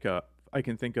think of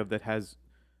that has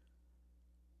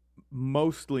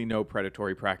mostly no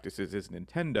predatory practices is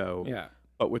Nintendo. Yeah.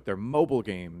 But with their mobile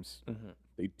games,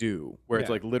 they do. Where it's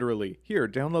like, literally, here,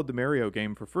 download the Mario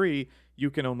game for free. You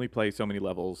can only play so many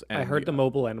levels. And I heard the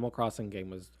mobile Animal Crossing game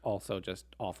was also just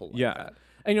awful like that.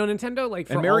 And, Nintendo, like...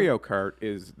 And Mario Kart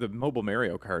is... The mobile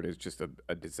Mario Kart is just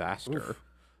a disaster. Oof.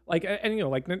 Like,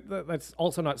 and, that's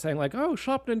also not saying, like, oh,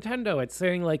 shop Nintendo. It's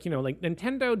saying, like, like,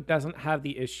 Nintendo doesn't have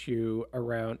the issue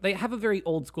around... They have a very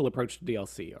old-school approach to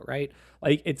DLC, right?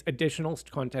 Like, it's additional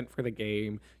content for the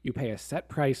game. You pay a set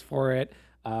price for it.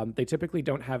 They typically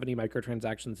don't have any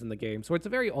microtransactions in the game. So it's a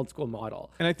very old-school model.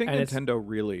 And I think Nintendo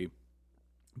really...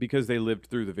 Because they lived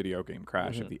through the video game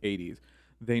crash of the 80s...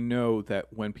 They know that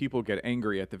when people get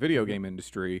angry at the video game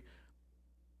industry,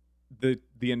 the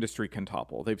industry can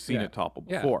topple. They've seen it topple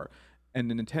before. And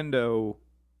the Nintendo,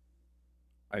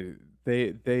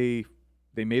 they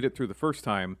made it through the first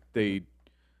time.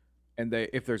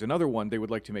 If there's another one, they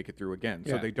would like to make it through again.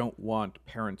 So they don't want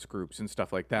parents groups and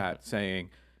stuff like that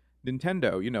saying,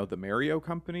 Nintendo, the Mario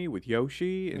company with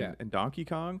Yoshi and Donkey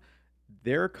Kong,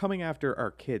 they're coming after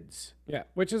our kids. Yeah,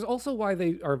 which is also why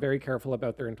they are very careful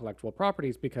about their intellectual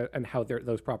properties and how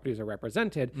those properties are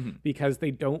represented, because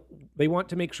they want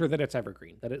to make sure that it's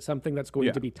evergreen, that it's something that's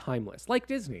going to be timeless, like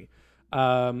Disney.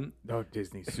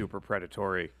 Disney's super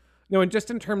predatory. No, and just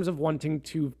in terms of wanting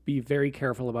to be very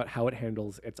careful about how it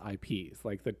handles its IPs,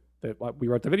 like we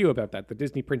wrote the video about that. The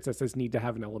Disney princesses need to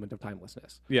have an element of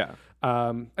timelessness. Yeah.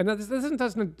 And this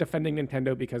isn't defending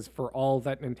Nintendo, because for all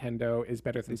that Nintendo is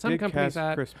better than some companies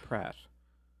at... Chris Pratt.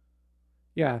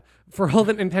 Yeah. For all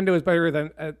that Nintendo is better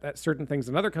than at certain things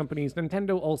than other companies,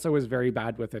 Nintendo also is very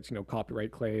bad with its,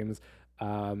 copyright claims,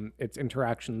 its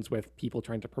interactions with people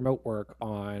trying to promote work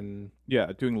on...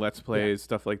 Yeah, doing Let's Plays,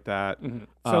 stuff like that.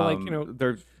 So,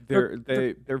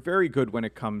 they're very good when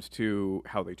it comes to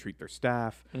how they treat their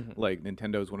staff. Like,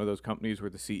 Nintendo is one of those companies where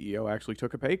the CEO actually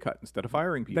took a pay cut instead of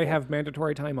firing people. They have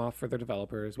mandatory time off for their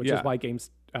developers, which is why games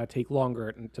take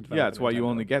longer to develop. Yeah, it's why you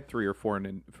only get 3 or 4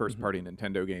 first-party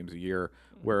Nintendo games a year,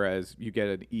 whereas you get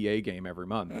an EA game every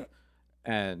month.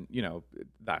 And,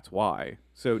 that's why.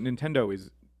 So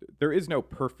there is no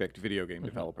perfect video game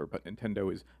developer, but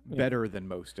Nintendo is better than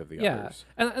most of the others.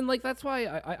 And like, that's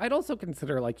why I'd also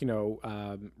consider, like,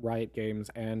 Riot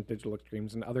Games and Digital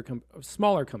Extremes and other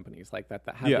smaller companies like that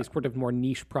have these sort of more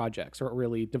niche projects, or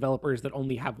really developers that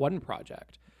only have one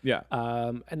project. Yeah.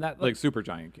 And that, like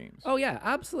Supergiant Games. Oh yeah,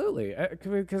 absolutely.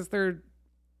 Because they're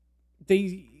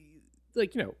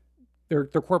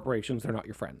corporations. They're not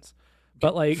your friends.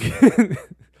 But like,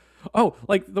 oh,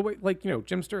 like the way, like,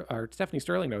 Stephanie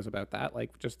Sterling knows about that.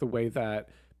 Like, just the way that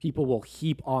people will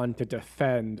heap on to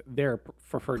defend their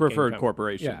preferred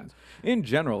corporations. Yeah. In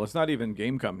general, it's not even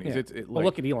game companies. Yeah. Well,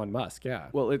 look at Elon Musk. Yeah.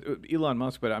 Well, Elon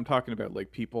Musk, but I'm talking about,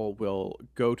 like, people will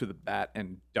go to the bat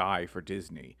and die for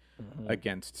Disney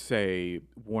against, say,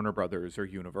 Warner Brothers or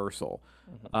Universal.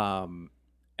 And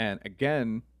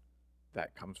again,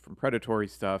 that comes from predatory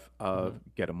stuff of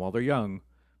get them while they're young.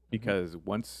 Because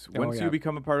once you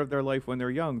become a part of their life when they're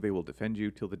young, they will defend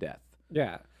you till the death.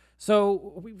 Yeah.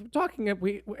 So we were talking,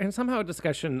 and somehow a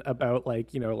discussion about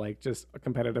just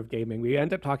competitive gaming. We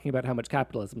end up talking about how much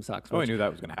capitalism sucks. Oh, I knew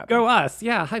that was going to happen. Go us.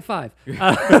 Yeah. High five.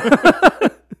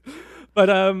 But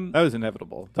that was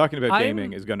inevitable. Talking about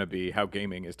gaming is going to be how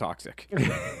gaming is toxic.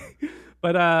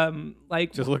 But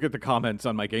just look at the comments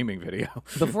on my gaming video.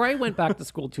 Before I went back to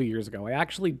school 2 years ago, I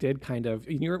actually did kind of,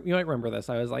 you might remember this.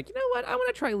 I was like, you know what? I want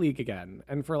to try League again.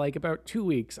 And for like about 2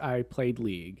 weeks, I played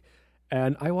League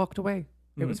and I walked away.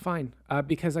 It was fine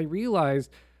because I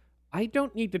realized I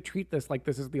don't need to treat this like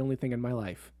this is the only thing in my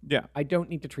life. Yeah. I don't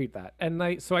need to treat that.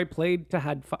 And so I played to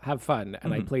have fun,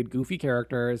 and I played goofy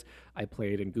characters. I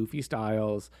played in goofy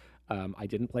styles. I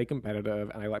didn't play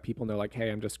competitive, and I let people know, like,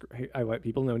 hey, I let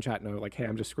people know in chat know, like, hey,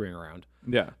 I'm just screwing around.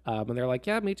 Yeah. And they're like,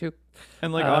 yeah, me too.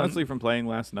 And like, honestly, from playing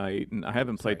last night, and I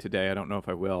haven't played today, I don't know if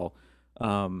I will.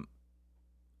 I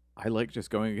like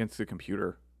just going against the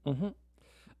computer. Mm-hmm.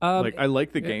 I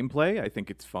like the gameplay. I think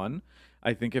it's fun.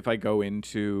 I think if I go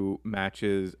into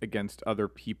matches against other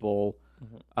people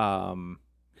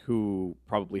who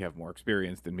probably have more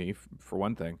experience than me, for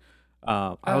one thing,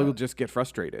 I'll just get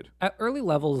frustrated. At early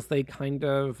levels, they kind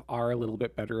of are a little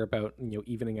bit better about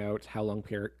evening out how long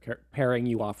pairing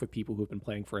you off with people who've been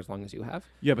playing for as long as you have.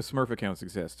 Yeah, but Smurf accounts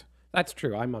exist. That's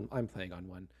true. I'm playing on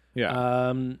one.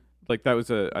 Yeah. Like that was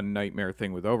a nightmare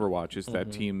thing with Overwatch is that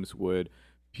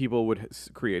people would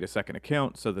create a second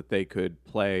account so that they could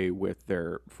play with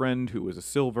their friend who was a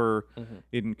silver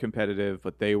in competitive,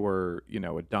 but they were,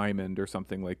 a diamond or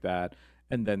something like that.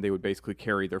 And then they would basically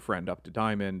carry their friend up to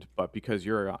diamond. But because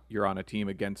you're on a team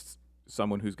against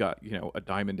someone who's got, a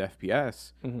diamond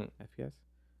FPS. FPS?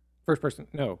 First person.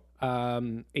 No.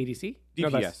 ADC? DPS. No,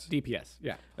 that's DPS.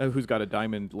 Yeah. Who's got a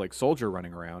diamond like soldier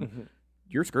running around.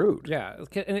 You're screwed. Yeah.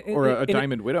 Or a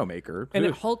Diamond Widowmaker. And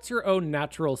it halts your own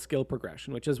natural skill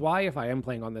progression, which is why if I am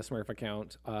playing on this Smurf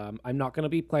account, I'm not going to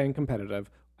be playing competitive.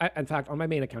 In fact, on my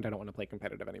main account, I don't want to play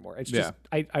competitive anymore. It's just,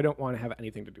 I don't want to have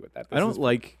anything to do with that.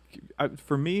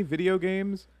 For me, video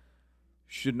games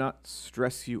should not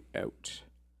stress you out.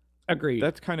 Agreed.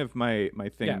 That's kind of my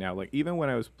thing now. Like, even when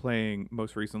I was playing,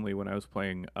 most recently when I was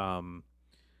playing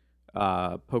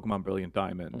Pokemon Brilliant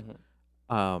Diamond,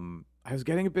 I was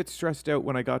getting a bit stressed out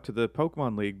when I got to the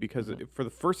Pokemon League because for the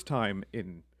first time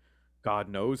in God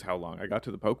knows how long, I got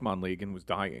to the Pokemon League and was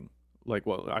dying. Like,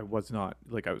 well, I was not.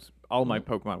 Like, all my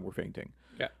Pokemon were fainting.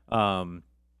 Yeah.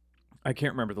 I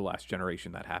can't remember the last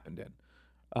generation that happened in.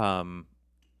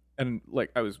 And, like,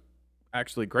 I was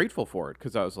actually grateful for it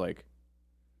because I was like,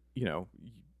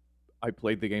 I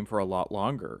played the game for a lot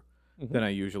longer than I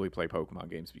usually play Pokemon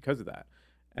games because of that.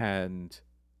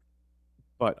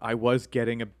 But I was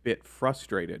getting a bit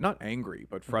frustrated. Not angry,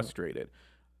 but frustrated.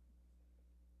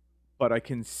 But I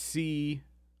can see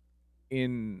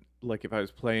in, like, if I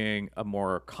was playing a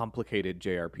more complicated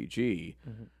JRPG,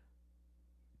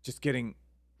 just getting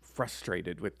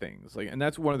frustrated with things. Like, and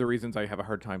that's one of the reasons I have a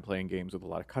hard time playing games with a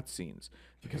lot of cutscenes.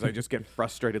 Because I just get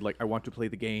frustrated, like, I want to play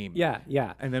the game. Yeah.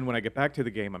 And then when I get back to the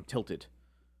game, I'm tilted.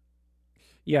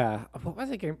 Yeah. What was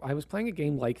the game? I was playing a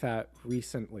game like that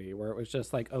recently where it was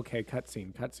just like, okay,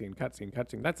 cutscene.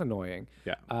 That's annoying.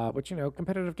 Yeah. But,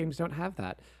 competitive games don't have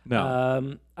that.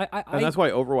 No. And that's why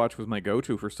Overwatch was my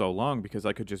go-to for so long, because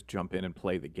I could just jump in and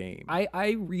play the game.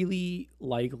 I really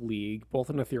like League, both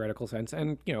in a theoretical sense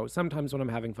and, sometimes when I'm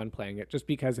having fun playing it, just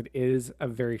because it is a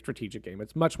very strategic game.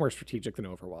 It's much more strategic than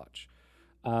Overwatch.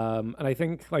 And I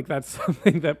think, like, that's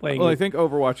something that playing... Well, I think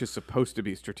Overwatch is supposed to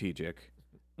be strategic.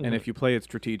 And if you play it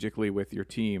strategically with your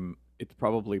team, it's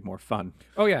probably more fun.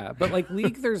 Oh, yeah. But like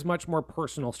League, there's much more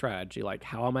personal strategy. Like,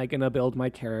 how am I going to build my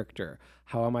character?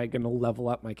 How am I going to level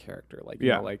up my character? Like,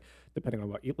 like depending on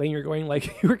what lane you're going,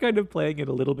 like you were kind of playing it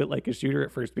a little bit like a shooter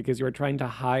at first because you were trying to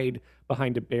hide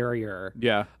behind a barrier.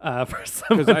 Yeah. For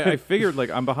some. Because I figured, like,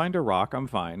 I'm behind a rock. I'm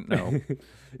fine. No.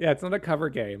 Yeah, it's not a cover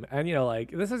game. And, like,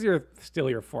 this is still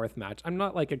your fourth match. I'm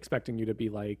not, like, expecting you to be,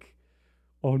 like,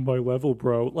 on my level,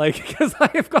 bro. Like, because I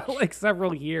have got like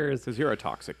several years. Because you're a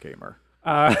toxic gamer.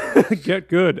 Get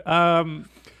good. No,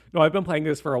 I've been playing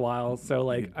this for a while, so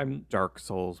like I'm Dark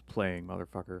Souls playing,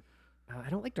 motherfucker.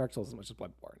 I don't like Dark Souls as much as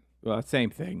Bloodborne. Well,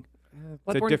 same thing.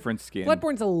 It's a different skin.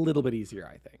 Bloodborne's a little bit easier,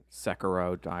 I think.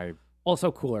 Sekiro, die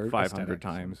also cooler. 500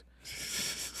 times.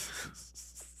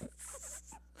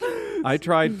 I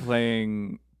tried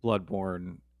playing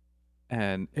Bloodborne,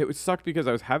 and it sucked because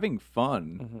I was having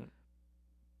fun.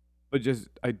 But just,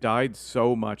 I died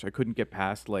so much, I couldn't get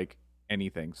past, like,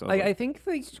 anything. So I think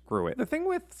screw it. The thing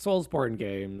with Soulsborne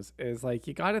games is, like,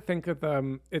 you got to think of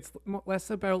them, it's less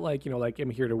about, like, like, I'm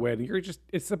here to win.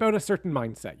 It's about a certain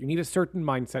mindset. You need a certain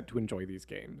mindset to enjoy these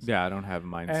games. Yeah, I don't have a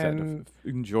mindset of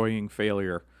enjoying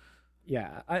failure.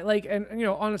 Yeah, I like, and you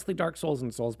know, honestly, Dark Souls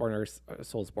and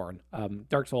Soulsborne are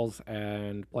Dark Souls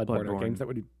and Bloodborne are games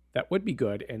that would be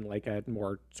good in like a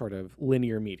more sort of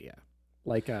linear media,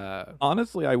 like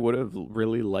Honestly, I would have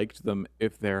really liked them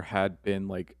if there had been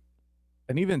like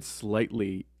an even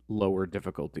slightly lower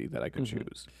difficulty that I could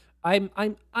choose. I'm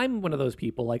one of those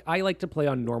people. Like, I like to play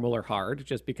on normal or hard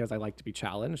just because I like to be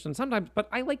challenged, and sometimes, but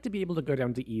I like to be able to go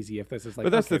down to easy if this is like.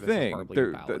 But that's okay, the this is thing.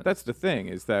 horribly That's the thing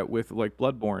is that with like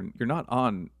Bloodborne, you're not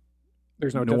on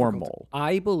There's no normal.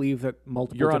 I believe that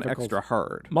You're on extra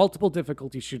hard. Multiple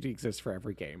difficulties should exist for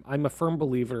every game. I'm a firm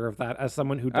believer of that. As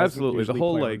someone who doesn't Absolutely. usually The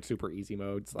whole play like on super easy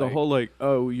modes, the whole like,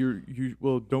 oh, you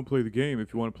well, don't play the game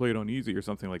if you want to play it on easy or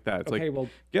something like that. It's okay, like, well,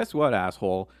 guess what,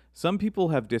 asshole? Some people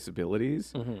have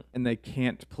disabilities Mhm. and they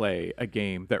can't play a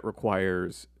game that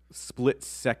requires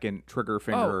split-second trigger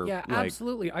finger. oh yeah, like,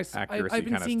 absolutely. accuracy I've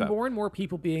been kinda seeing stuff. more and more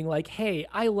people being like, "Hey,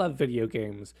 I love video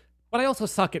games, but I also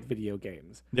suck at video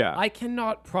games. Yeah. I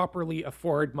cannot properly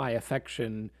afford my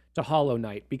affection to Hollow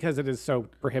Knight because it is so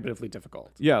prohibitively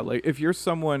difficult." Yeah, like if you're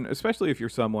someone, especially if you're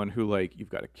someone who like you've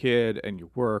got a kid and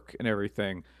you work and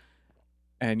everything,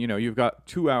 and you know you've got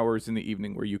 2 hours in the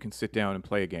evening where you can sit down and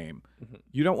play a game. Mhm.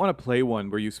 You don't want to play one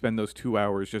where you spend those 2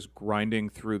 hours just grinding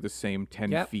through the same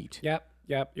 10 feet. Yep.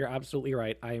 You're absolutely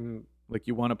right. Like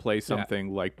you want to play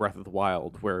something like Breath of the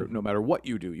Wild, where no matter what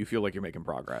you do, you feel like you're making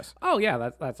progress, Oh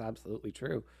yeah, that's absolutely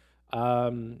true.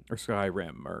 or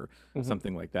Skyrim, or Mhm.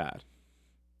 something like that.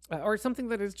 Or something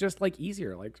that is just like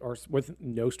easier, like with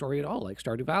no story at all, like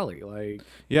Stardew Valley. Like,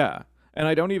 Yeah. And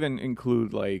I don't even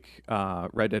include like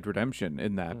Red Dead Redemption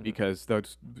in that because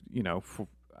that's, you know,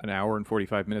 an hour and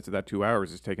 45 minutes of that 2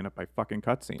 hours is taken up by fucking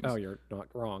cutscenes. oh, you're not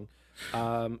wrong.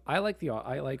 I like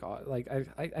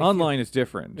I Online is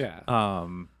different. Yeah.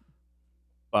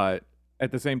 But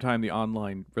at the same time, the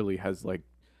online really has like,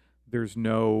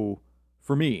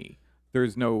 for me,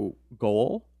 there's no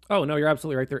goal. Oh no, you're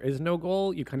absolutely right. There is no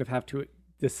goal. You kind of have to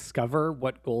discover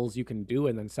what goals you can do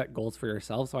and then set goals for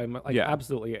yourself. So I'm like, Yeah.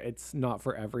 absolutely, it's not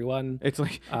for everyone. It's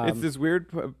like, it's this weird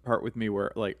part with me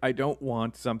where like, I don't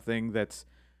want something that's,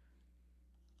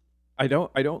 I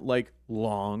don't like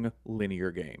long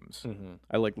linear games. Mhm.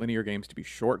 I like linear games to be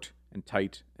short and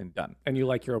tight and done. And you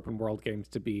like your open world games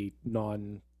to be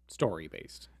non-story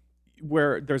based.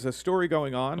 Where there's a story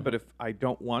going on, but if I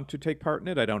don't want to take part in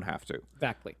it, I don't have to.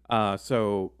 Exactly.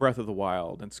 So Breath of the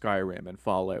Wild and Skyrim and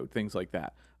Fallout, things like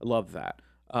that. I love that.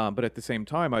 But at the same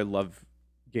time, I love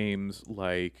games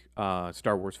like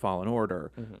Star Wars Fallen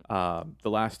Order, The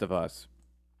Last of Us,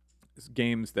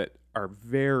 games that are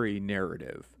very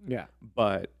narrative, Yeah.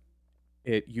 but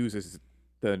it uses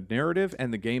the narrative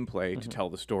and the gameplay to tell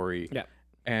the story. Yeah.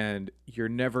 And you're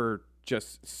never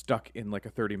just stuck in like a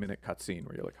 30-minute cutscene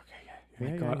where you're like,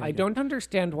 okay, My God, I don't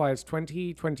understand why it's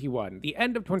 2021, the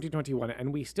end of 2021,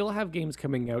 and we still have games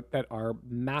coming out that are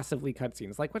massively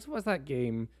cutscenes. Like, what was that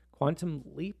game, Quantum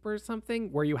Leap or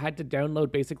something, where you had to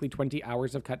download basically 20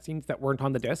 hours of cutscenes that weren't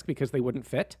on the disc because they wouldn't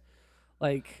fit?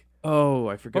 Like, oh,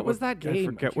 I forget what was that game? I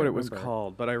forget what it was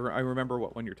called, but I remember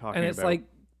what one you're talking about. And it's like,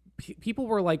 people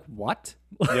were like, what?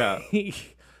 Yeah.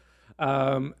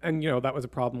 And, you know, that was a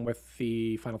problem with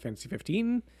the Final Fantasy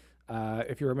 15.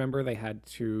 If you remember, they had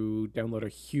to download a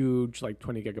huge, like,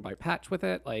 20 gigabyte patch with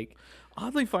it. Like,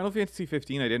 oddly, Final Fantasy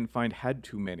 15 I didn't find had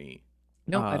too many.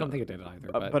 no, I don't think it did either.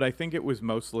 But I think it was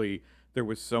mostly there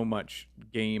was so much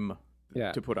game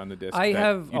yeah. to put on the disc I that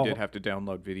have- you did oh. have to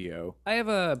download video. I have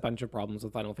a bunch of problems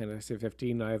with Final Fantasy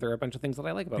 15. There are a bunch of things that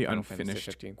I like about The Final Fantasy unfinished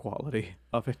 15. quality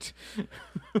of it.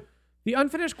 The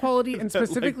unfinished quality, and That, like,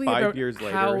 specifically 5 about years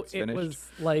later, how it's it finished. was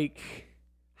like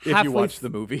If you watch the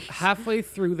movie. halfway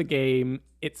through the game,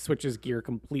 it switches gear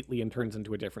completely and turns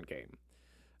into a different game.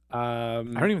 I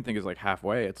don't even think it's like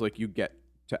halfway. It's like you get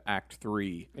to Act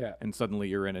 3, Yeah. and suddenly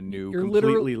you're in a new, You're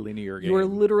completely linear game. You are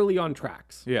literally on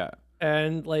tracks, yeah,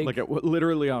 and like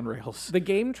literally on rails. the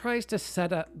game tries to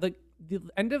set up the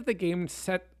end of the game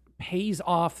pays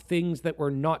off things that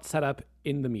were not set up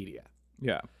in the media.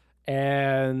 Yeah.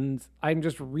 And I'm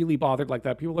just really bothered like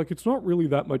that. People are like, it's not really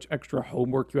that much extra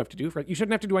homework you have to do for it. You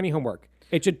shouldn't have to do any homework.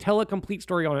 It should tell a complete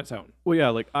story on its own. Well, yeah,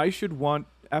 like I should want,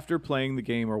 after playing the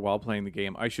game or while playing the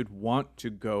game, I should want to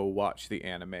go watch the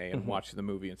anime and watch the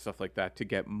movie and stuff like that to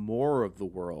get more of the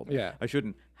world. Yeah. I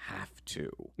shouldn't have to.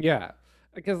 Yeah.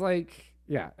 Because, like,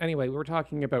 yeah. Anyway, we were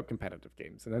talking about competitive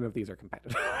games, and none of these are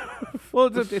competitive. Well,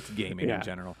 it's gaming Yeah. in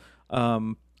general.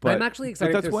 But I'm actually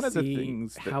excited that's to one of the see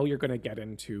things that how you're going to get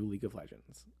into League of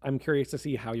Legends. I'm curious to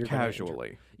see how you're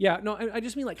casually. Yeah, no, I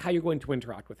just mean like how you're going to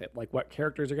interact with it, like what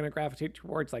characters are going to gravitate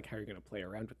towards, like how you're going to play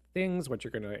around with things, what you're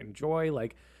going to enjoy,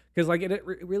 like because like it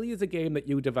really is a game that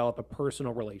you develop a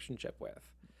personal relationship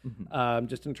with,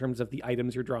 just in terms of the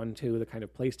items you're drawn to, the kind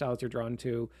of play styles you're drawn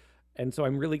to, and so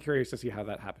I'm really curious to see how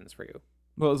that happens for you.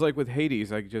 Well, it's like with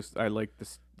Hades. I like the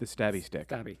stabby stick.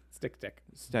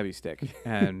 Stabby stick,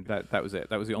 and that was it.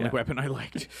 That was the only weapon I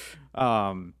liked.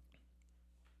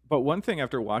 But one thing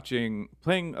after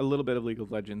playing a little bit of League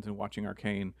of Legends and watching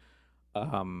Arcane,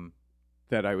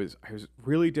 that I was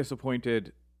really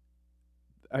disappointed.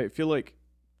 I feel like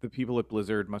the people at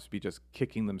Blizzard must be just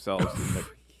kicking themselves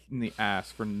in the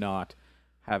ass for not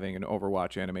having an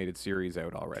Overwatch animated series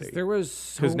out already. There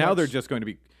was because now they're just going to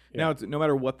be. Yeah. Now, it's, no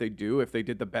matter what they do, if they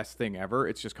did the best thing ever,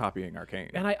 it's just copying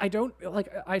Arcane. And I don't like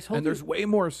I told and there's way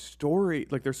more story.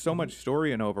 Like there's so much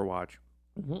story in Overwatch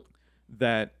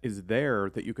that is there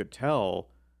that you could tell,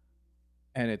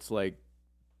 and it's like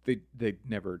they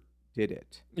never did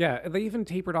it. Yeah, they even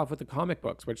tapered off with the comic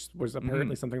books, which was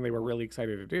apparently something they were really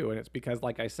excited to do. And it's because,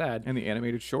 like I said, and the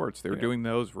animated shorts, they were doing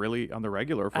those really on the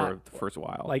regular for the first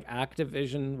while. Like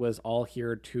Activision was all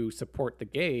here to support the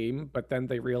game, but then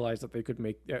they realized that they could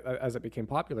make, as it became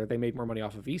popular, they made more money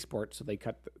off of esports. So they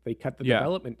cut the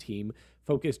development team,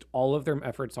 focused all of their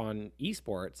efforts on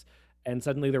esports, and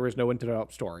suddenly there was no one to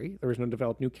develop story. There was no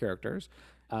develop new characters.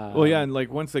 And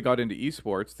like once they got into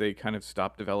esports, they kind of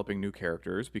stopped developing new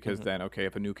characters because then, okay,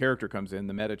 if a new character comes in,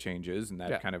 the meta changes, and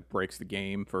that kind of breaks the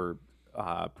game for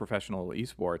professional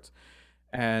esports,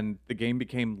 and the game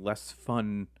became less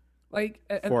fun. Like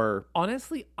for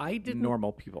honestly,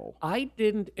 normal people. I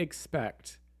didn't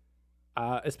expect,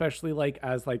 especially like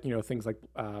as like things like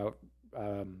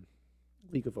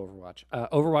League of Overwatch.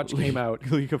 Overwatch came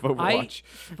out. League of Overwatch.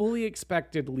 I fully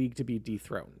expected League to be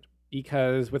dethroned.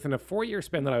 Because within a 4-year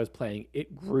span that I was playing,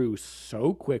 it grew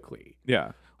so quickly.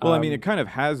 Yeah. Well, I mean, it kind of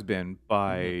has been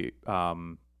by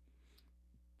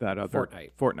that other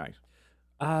Fortnite.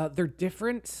 They're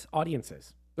different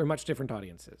audiences. They're much different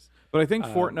audiences. But I think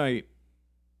Fortnite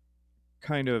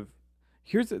kind of.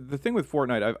 Here's the thing with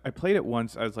Fortnite. I played it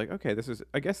once. I was like, okay, this is.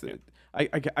 I guess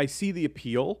I see the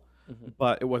appeal,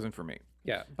 but it wasn't for me.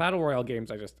 Yeah, battle royale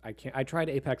games. I can't. I tried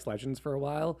Apex Legends for a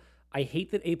while. I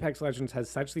hate that Apex Legends has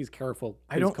such these colorful.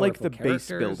 I don't like the characters.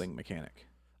 base building mechanic.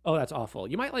 Oh, that's awful.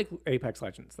 You might like Apex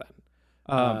Legends then.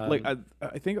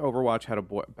 I think Overwatch had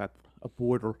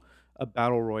a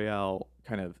battle royale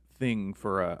kind of thing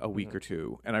for a week or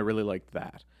two, and I really liked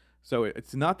that. So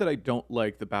it's not that I don't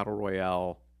like the battle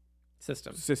royale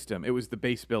system. It was the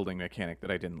base building mechanic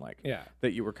that I didn't like. Yeah,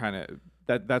 that you were kind of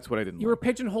that's what I didn't. You were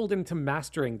pigeonholed into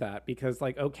mastering that because,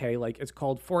 like, okay, like it's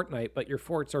called Fortnite, but your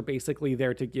forts are basically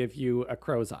there to give you a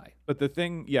crow's eye. But the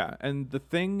thing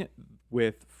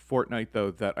with Fortnite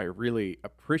though that I really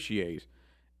appreciate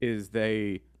is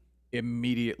they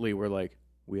immediately were like,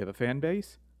 we have a fan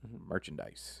base,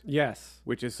 merchandise. Yes,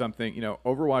 which is something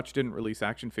Overwatch didn't release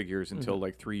action figures until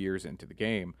like 3 years into the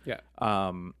game.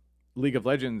 Yeah. League of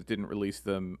Legends didn't release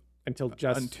them until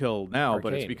now, Arcane.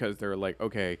 but it's because they're like,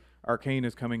 okay, Arcane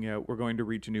is coming out. We're going to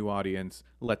reach a new audience.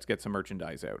 Let's get some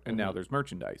merchandise out. And now there's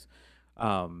merchandise.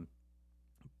 But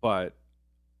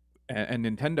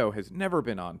Nintendo has never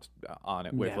been on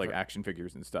it with like action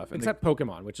figures and stuff. Except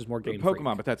Pokemon, which is more Game Freak.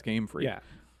 Pokemon, but that's Game Freak.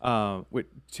 Yeah. Which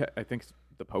I think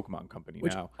the Pokemon company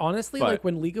which, now. Honestly, like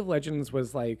when League of Legends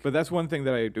was like... But that's one thing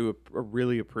that I do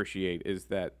really appreciate is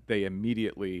that they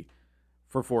immediately...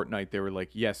 For Fortnite, they were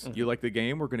like, yes, you like the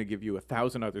game? We're going to give you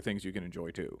 1,000 other things you can enjoy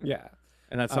too. Yeah.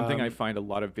 And that's something I find a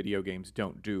lot of video games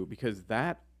don't do because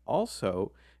that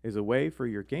also is a way for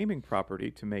your gaming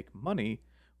property to make money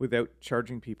without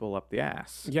charging people up the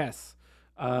ass. Yes.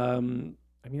 I mean,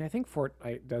 I think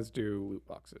Fortnite does do loot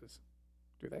boxes.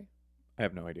 Do they? I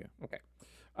have no idea. Okay.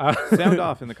 Sound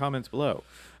off in the comments below.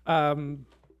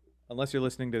 Unless you're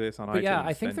listening to this on iTunes. Yeah,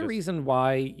 I think the reason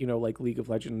why, like League of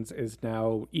Legends is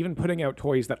now even putting out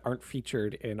toys that aren't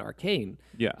featured in Arcane,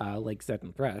 like Zed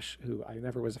and Thresh, who I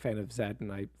never was a fan of Zed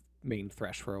and I mained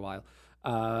Thresh for a while,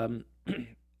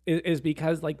 is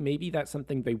because like maybe that's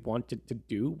something they wanted to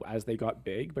do as they got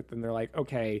big, but then they're like,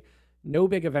 okay, no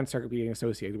big events are being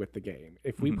associated with the game.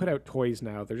 If we put out toys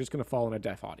now, they're just going to fall in a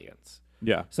deaf audience.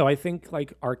 Yeah. So I think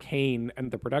like Arcane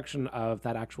and the production of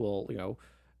that actual,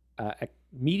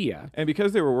 media. And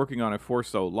because they were working on it for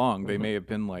so long, they may have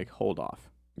been like, hold off.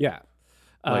 Yeah.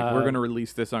 Like, we're going to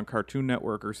release this on Cartoon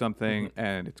Network or something,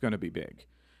 and it's going to be big.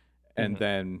 And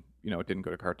then, it didn't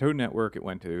go to Cartoon Network. It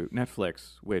went to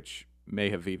Netflix, which may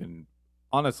have even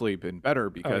honestly been better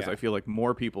because yeah. I feel like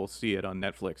more people see it on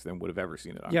Netflix than would have ever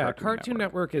seen it on Yeah, Cartoon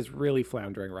Network is really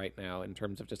floundering right now in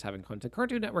terms of just having content.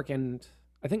 Cartoon Network and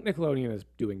I think Nickelodeon is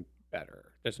doing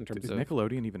better just in terms Is of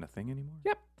Nickelodeon even a thing anymore?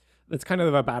 Yep. It's kind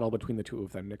of a battle between the two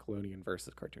of them, Nickelodeon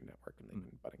versus Cartoon Network, and they've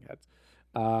been butting heads.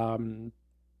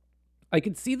 I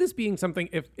could see this being something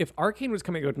if Arcane was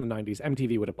coming out in the 90s,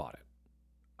 MTV would have bought it.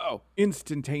 Oh,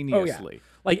 instantaneously. Oh, yeah.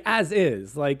 Like as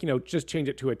is, like, just change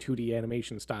it to a 2D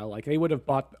animation style. Like they would have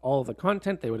bought all the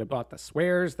content, they would have bought the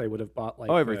swears, they would have bought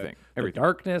like everything. The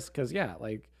darkness, because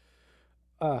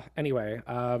anyway,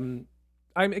 I'm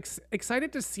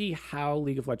excited to see how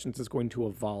League of Legends is going to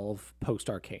evolve post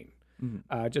Arcane.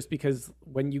 Just because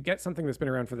when you get something that's been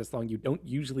around for this long, you don't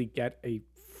usually get a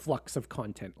flux of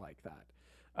content like that.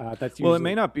 That's usually... Well, it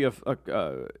may not be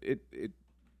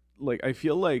like I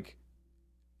feel like,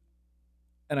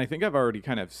 and I think I've already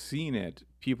kind of seen it.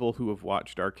 People who have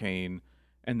watched Arcane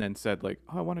and then said like,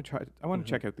 "Oh, I want to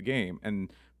check out the game,"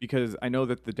 and because I know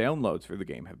that the downloads for the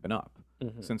game have been up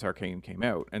since Arcane came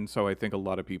out, and so I think a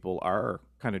lot of people are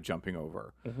kind of jumping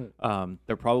over.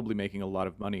 They're probably making a lot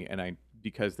of money, and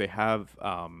because they have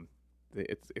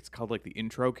it's called like the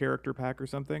intro character pack or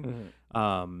something.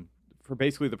 For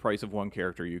basically the price of one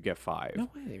character, you get 5. No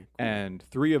way. Cool. And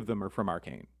 3 of them are from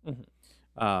Arcane.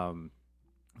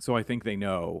 So I think they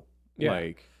know.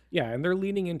 Yeah, and they're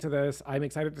leaning into this. I'm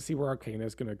excited to see where Arcane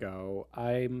is going to go.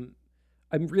 I'm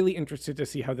really interested to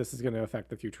see how this is going to affect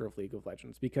the future of League of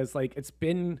Legends, because like it's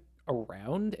been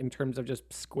around in terms of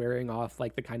just squaring off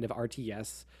like the kind of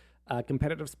RTS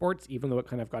competitive sports, even though it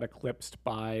kind of got eclipsed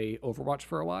by Overwatch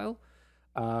for a while.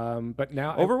 But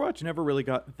now Overwatch never really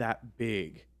got that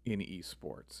big in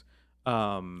esports.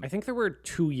 I think there were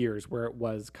 2 years where it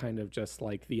was kind of just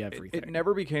like the everything. It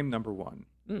never became number 1.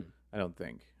 I don't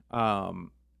think.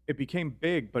 It became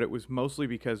big, but it was mostly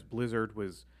because Blizzard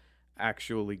was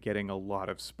actually getting a lot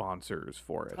of sponsors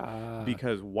for it.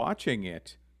 Because watching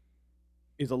it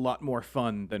is a lot more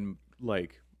fun than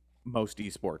like most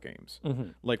esport games.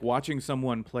 Like watching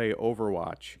someone play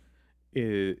Overwatch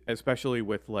especially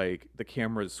with like the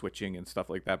cameras switching and stuff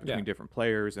like that between different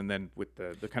players, and then with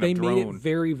the kind of drone. They made it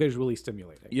very visually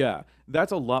stimulating. Yeah,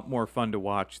 that's a lot more fun to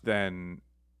watch than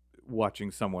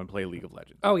watching someone play League of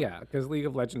Legends. Oh yeah, because League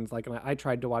of Legends, like I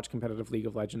tried to watch competitive League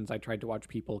of Legends. I tried to watch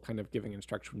people kind of giving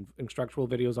instructional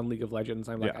videos on League of Legends.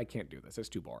 I'm like, I can't do this. It's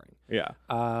too boring. Yeah.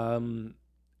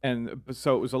 And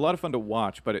so it was a lot of fun to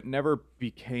watch, but it never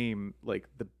became like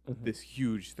this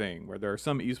huge thing where there are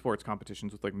some esports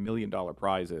competitions with like $1 million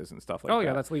prizes and stuff like that. Oh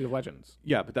yeah, that's League of Legends.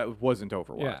 Yeah, but that wasn't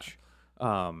Overwatch.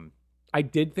 Yeah. I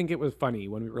did think it was funny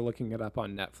when we were looking it up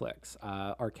on Netflix,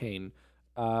 Arcane.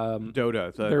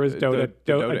 Dota. There was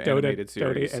Dota animated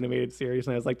series. Dota animated series,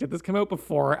 and I was like, did this come out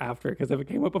before or after? Because if it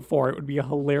came out before, it would be a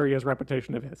hilarious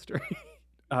repetition of history.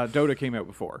 Dota came out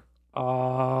before.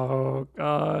 Oh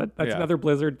God, that's another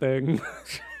Blizzard thing.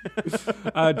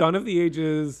 Dawn of the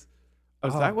Ages.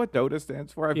 Is that what Dota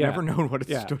stands for? I've never known what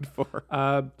it stood for.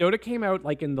 Dota came out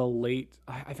like in the late.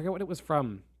 I forget what it was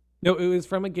from. No, it was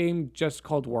from a game just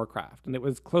called Warcraft, and it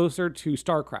was closer to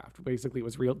StarCraft. Basically, it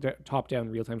was top-down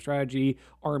real-time strategy,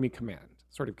 army command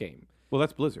sort of game. Well,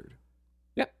 that's Blizzard.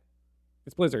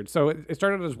 It's Blizzard. So it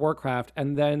started as Warcraft,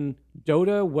 and then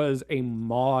Dota was a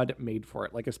mod made for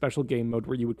it, like a special game mode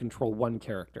where you would control one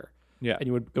character. Yeah. And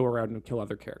you would go around and kill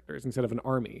other characters instead of an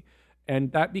army.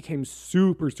 And that became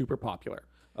super, super popular.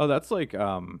 Oh, that's like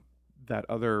that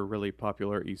other really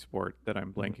popular esport that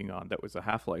I'm blanking on that was a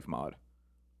Half-Life mod.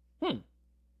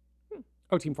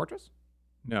 Oh, Team Fortress?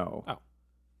 No. Oh.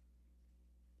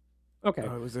 Okay.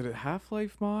 Was it a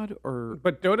Half-Life mod or?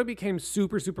 But Dota became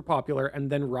super, super popular,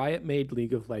 and then Riot made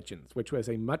League of Legends, which was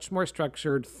a much more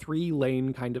structured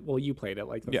 3-lane kind of. Well, you played it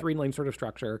like the 3-lane sort of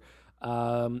structure.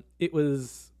 It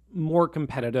was more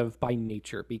competitive by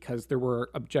nature because there were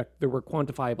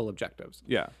quantifiable objectives.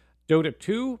 Yeah. Dota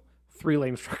 2,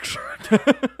 3-lane structure.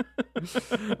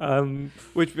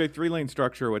 Which 3-lane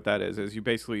structure, what that is you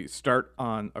basically start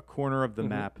on a corner of the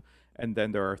map, and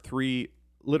then there are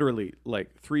literally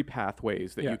like 3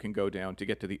 pathways that you can go down to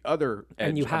get to the other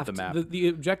edge of the map. The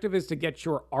objective is to get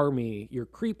your army, your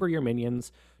creep or your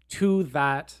minions, to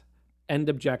that end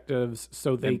objectives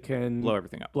so they can blow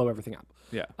everything up.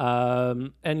 Yeah.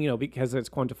 And because it's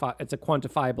a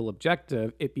quantifiable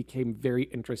objective, it became very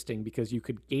interesting because you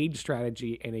could gauge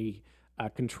strategy in a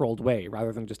controlled way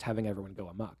rather than just having everyone go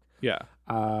amok. Yeah.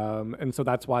 And so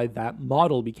that's why that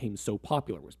model became so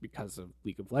popular, was because of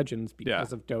League of Legends,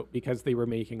 because of because they were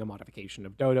making a modification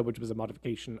of Dota, which was a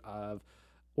modification of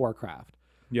Warcraft.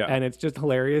 Yeah. And it's just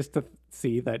hilarious to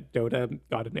see that Dota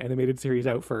got an animated series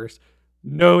out first.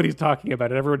 Nobody's talking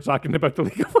about it. Everyone's talking about the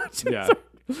League of Legends. Yeah.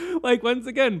 Like, once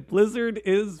again, Blizzard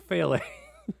is failing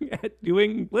at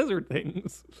doing Blizzard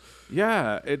things.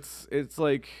 Yeah, it's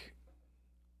like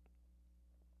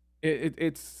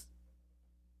it's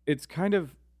kind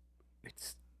of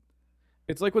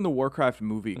it's like when the Warcraft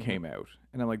movie came out,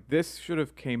 and I'm like, this should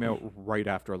have came out right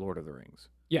after Lord of the Rings.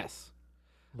 Yes.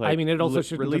 Like, I mean, it also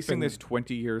shouldn't have releasing been- this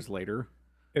 20 years later.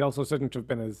 It also shouldn't have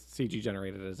been as CG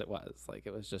generated as it was. Like,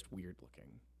 it was just weird looking.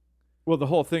 Well, the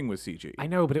whole thing was CG, I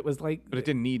know, but it was like... but it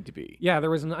didn't need to be. Yeah, there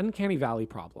was an uncanny valley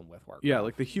problem with Warcraft. Yeah,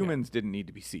 like the humans didn't need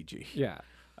to be CG. Yeah.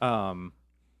 But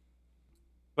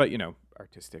you know,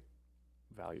 artistic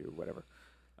value, whatever.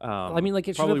 I mean, like,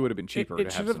 it probably should would have been cheaper. It to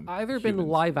should have have some either been humans.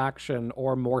 live action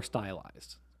or more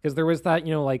stylized. Because there was that,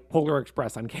 like Polar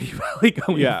Express Uncanny Valley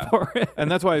going Yeah. for it. And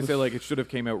that's why I say like it should have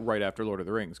came out right after Lord of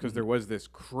the Rings, because there was this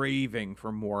craving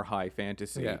for more high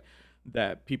fantasy Yeah.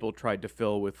 that people tried to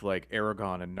fill with like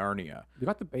Aragon and Narnia. You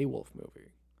got the Beowulf movie.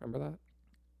 Remember that?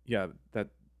 Yeah, that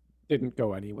Didn't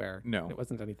go anywhere. No. It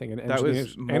wasn't anything. And That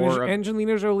was more of-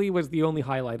 Angelina Jolie was the only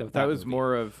highlight of that. that was movie.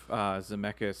 more of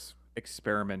Zemeckis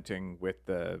experimenting with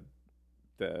the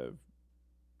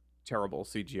terrible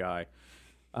CGI,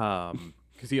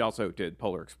 because he also did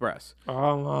Polar Express.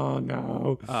 Oh,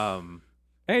 no. Um,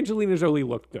 Angelina Jolie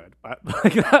looked good, but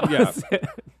like, that Yeah. was it.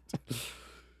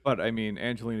 But I mean,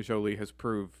 Angelina Jolie has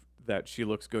proved that she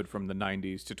looks good from the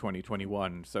 90s to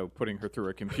 2021. So putting her through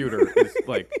a computer is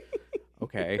like,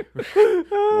 okay,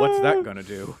 what's that gonna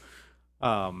do?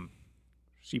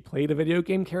 She played a video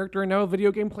game character, and now a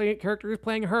video game character is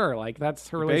playing her. Like, that's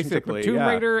her relationship with Basically, Tomb yeah.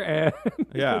 Raider. And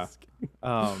Yeah.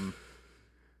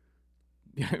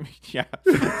 Yeah, I mean, yeah.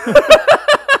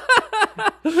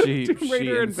 she Tomb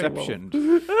Raider and Beowulf.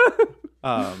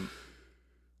 inceptioned.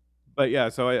 But yeah,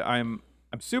 so I'm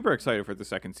super excited for the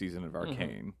second season of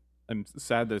Arcane. I'm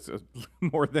sad that it's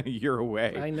more than a year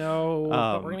away. I know,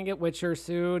 but we're Um, gonna get Witcher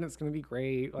soon. It's gonna be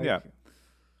great. Like, Yeah.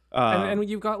 and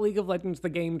you've got League of Legends, the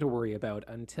game, to worry about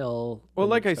until. Well,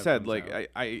 the like new I stuff said, comes like out.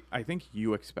 I think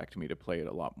you expect me to play it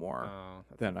a lot more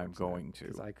than I'm going to.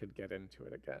 because I could get into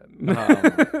it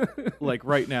again. Like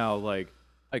right now, like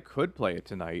I could play it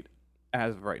tonight.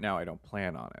 As of right now, I don't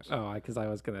plan on it. Oh, because I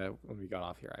was gonna, when we got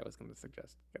off here, I was gonna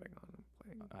suggest getting on and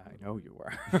playing. I know you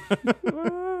were.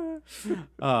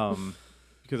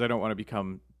 Because I don't want to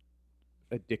become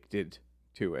addicted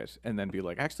to it and then be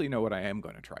like, actually, you know what? I am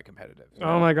going to try competitive.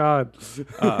 Oh my god!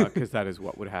 Because that is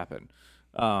what would happen.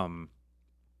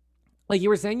 Like you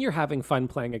were saying, you're having fun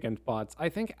playing against bots. I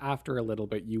think after a little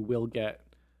bit, you will get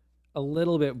a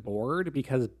little bit bored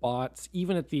because bots,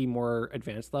 even at the more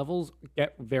advanced levels,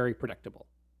 get very predictable.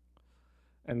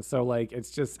 And so, like, it's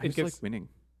just I it just gets like winning.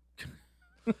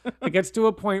 it gets to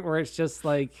a point where it's just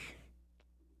like,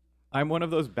 I'm one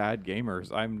of those bad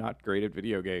gamers. I'm not great at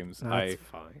video games. that's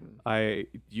fine. I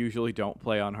usually don't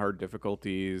play on hard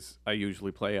difficulties. I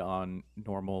usually play on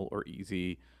normal or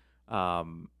easy. I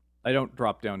don't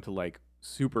drop down to like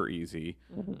super easy.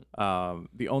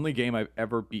 The only game I've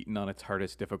ever beaten on its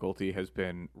hardest difficulty has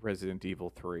been Resident Evil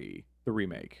 3, the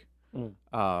remake.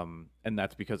 And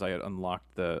that's because I had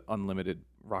unlocked the unlimited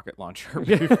rocket launcher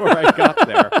before I got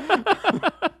there.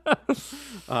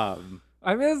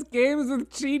 I miss games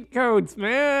with cheat codes,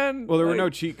 man. Well, there were Like- no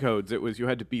cheat codes. It was you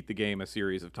had to beat the game a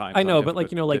series of times. I on know, but like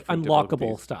different- like different unlockable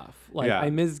difficulties. stuff. Like Yeah. I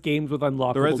miss games with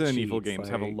unlockable. The Resident cheats, Evil games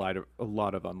have a like-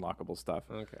 lot of unlockable stuff.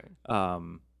 Okay.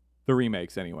 The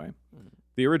remakes anyway.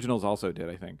 The originals also did,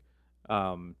 I think.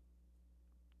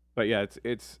 But yeah,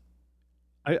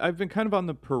 I've been kind of on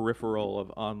the peripheral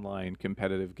of online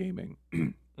competitive gaming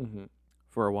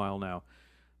for a while now.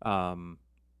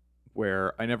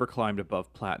 Where I never climbed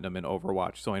above platinum in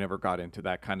Overwatch, so I never got into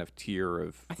that kind of tier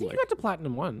of I think like. you got to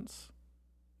platinum once.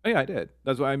 Oh, yeah, I did.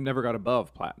 That's why I never got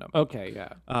above platinum. Okay,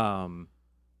 yeah.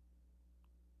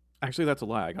 Actually, that's a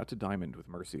lie. I got to diamond with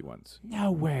Mercy once.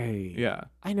 No way. Yeah,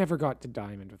 I never got to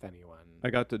diamond with anyone. I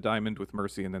got to diamond with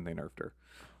Mercy, and then they nerfed her.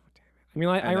 I mean,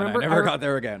 I And then remember. I never got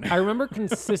there again. I remember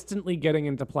consistently getting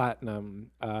into platinum.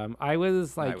 I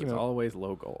was like, I was always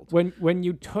low gold. when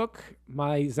you took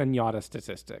my Zenyatta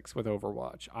statistics with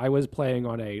Overwatch, I was playing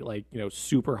on a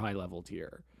super high level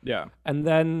tier. Yeah, And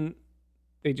then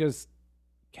they just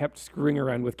kept screwing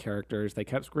around with characters. They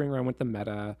kept screwing around with the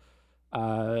meta.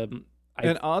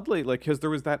 and oddly, like, because there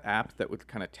was that app that would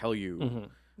kind of tell you.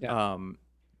 Yeah.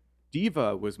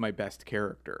 Diva was my best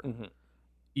character, Mhm.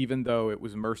 even though it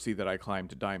was Mercy that I climbed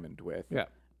to diamond with. Yeah.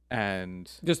 And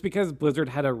Just because Blizzard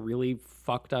had a really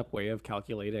fucked up way of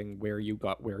calculating where you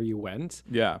went,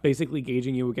 yeah, basically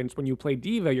gauging you against when you play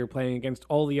Diva, you're playing against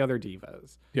all the other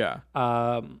Divas. yeah.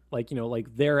 Like,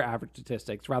 like their average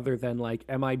statistics rather than like,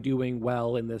 am I doing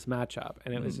well in this matchup?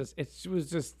 And it was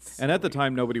just. And at the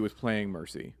time, nobody was playing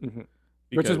Mercy. Mm-hmm.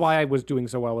 Which is why I was doing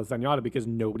so well with Zenyatta, because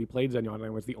nobody played Zenyatta and I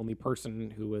was the only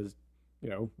person who was,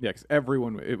 Yeah, because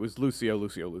everyone, it was Lucio.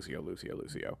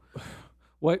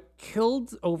 What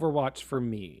killed Overwatch for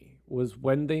me was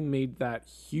when they made that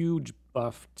huge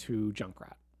buff to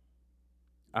Junkrat.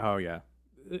 Oh, yeah.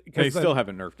 They still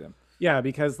haven't nerfed him. Yeah,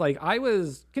 because like I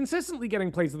was consistently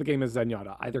getting plays of the game as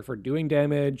Zenyatta, either for doing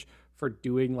damage, for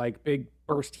doing like big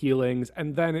burst healings,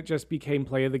 and then it just became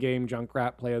play of the game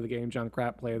Junkrat, play of the game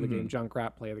Junkrat, play of the game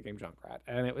Junkrat, play of the game Junkrat.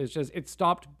 And it was just, it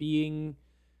stopped being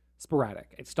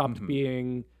sporadic. It stopped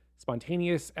being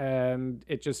spontaneous, and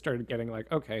it just started getting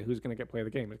like, okay, who's going to get play of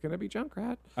the game? It's going to be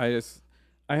Junkrat.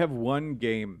 I have one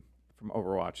game from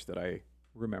Overwatch that I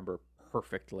remember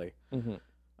perfectly.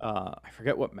 I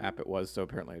forget what map it was, so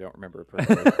apparently I don't remember it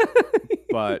perfectly.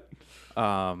 But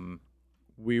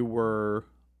we were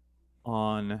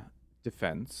on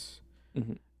defense,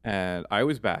 and I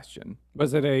was Bastion.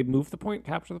 Was it a move the point,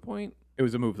 capture the point? It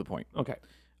was a move the point. Okay.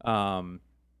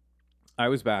 I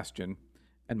was Bastion,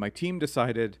 and my team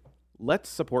decided, let's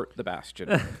support the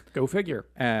Bastion. Go figure.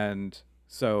 And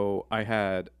so I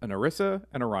had an Orisa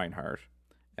and a Reinhardt,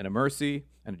 and a Mercy,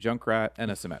 and a Junkrat, and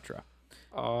a Symmetra.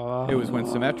 It was when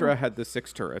Symmetra had the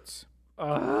 6 turrets.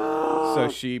 So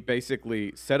she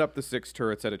basically set up the 6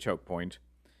 turrets at a choke point.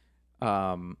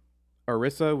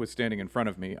 Orisa was standing in front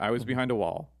of me. I was behind a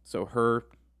wall, so her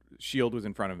shield was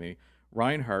in front of me.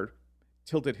 Reinhardt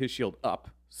tilted his shield up,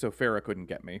 so Pharah couldn't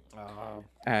get me.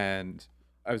 And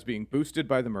I was being boosted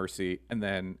by the Mercy, and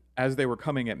then as they were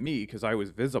coming at me, because I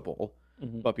was visible,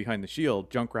 but behind the shield,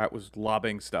 Junkrat was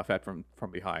lobbing stuff at from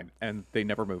behind, and they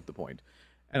never moved the point.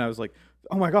 And I was like,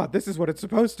 oh my God, this is what it's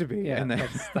supposed to be. Yeah, and then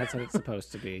that's what it's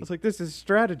supposed to be. It's like, this is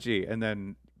strategy. And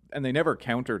they never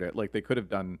countered it. Like, they could have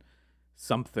done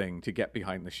something to get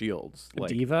behind the shields. Like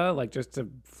Diva, like just to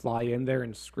fly in there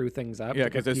and screw things up. Yeah,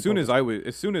 because as soon as I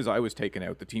was taken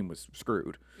out, the team was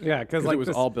screwed. Yeah, because like it was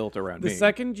all built around me. The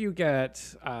second you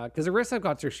get, because Orisa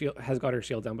has got her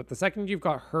shield down, but the second you've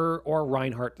got her or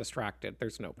Reinhardt distracted,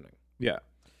 there's an opening. Yeah.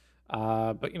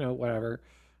 But whatever.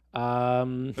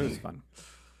 It was fun.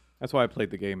 That's why I played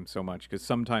the game so much, because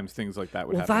sometimes things like that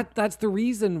would happen. That's the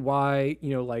reason why,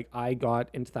 like I got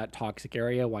into that toxic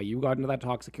area, why you got into that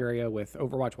toxic area with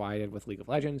Overwatch, why I did with League of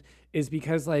Legends, is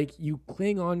because like you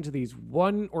cling on to these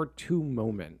 1 or 2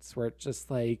 moments where it's just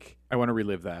like, I want to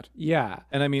relive that. Yeah.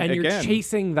 And I mean, and again, you're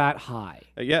chasing that high.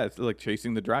 Yeah, it's like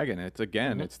chasing the dragon. It's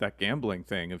it's that gambling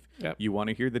thing of you want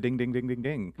to hear the ding, ding, ding, ding,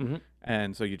 ding.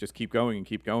 And so you just keep going,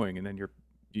 and then you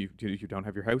don't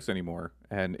have your house anymore.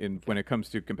 And when it comes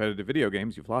to competitive video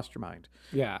games, you've lost your mind.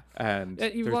 Yeah. And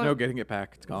there's no getting it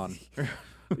back. It's gone.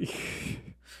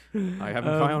 I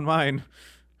haven't found mine.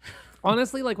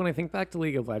 Honestly, like when I think back to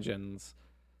League of Legends,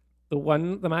 the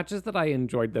matches that I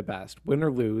enjoyed the best, win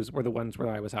or lose, were the ones where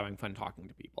I was having fun talking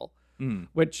to people.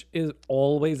 Which is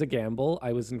always a gamble.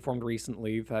 I was informed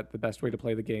recently that the best way to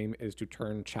play the game is to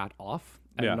turn chat off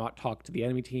and not talk to the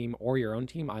enemy team or your own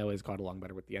team. I always got along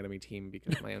better with the enemy team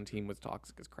because my own team was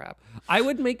toxic as crap. I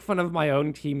would make fun of my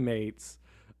own teammates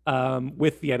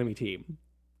with the enemy team.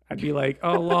 I'd be like,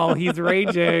 oh, lol, he's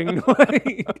raging.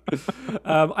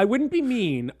 I wouldn't be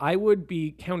mean. I would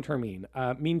be counter mean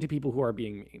to people who are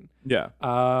being mean. Yeah.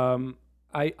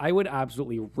 I would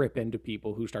absolutely rip into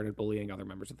people who started bullying other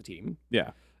members of the team.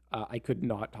 Yeah. I would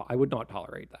not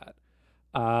tolerate that.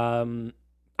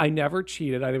 I never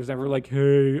cheated. I was never like,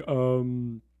 hey,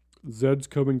 Zed's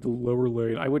coming to lower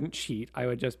lane. I wouldn't cheat. I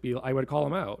would call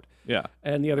him out. Yeah.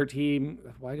 And the other team,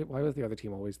 why was the other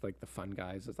team always like the fun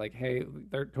guys? It's like, hey,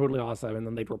 they're totally awesome, and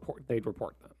then they'd report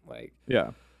them. Like,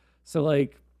 yeah. So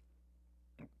like,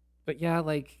 but yeah,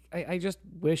 like I just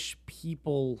wish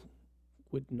people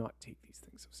would not take these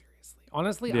things so seriously.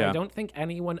 Honestly, I don't think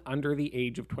anyone under the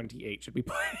age of 28 should be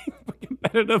playing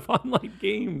competitive online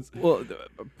games. Well,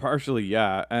 partially,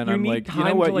 yeah. And I'm like, time you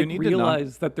know what? To, like, you need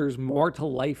realize that there's more to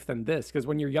life than this. Because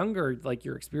when you're younger, like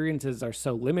your experiences are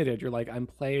so limited. You're like, I'm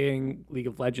playing League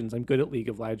of Legends. I'm good at League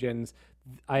of Legends.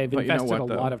 I have invested a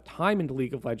lot of time into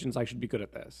League of Legends. I should be good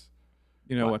at this.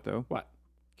 You know what though? What?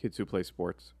 Kids who play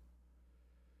sports.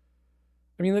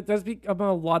 I mean, that does become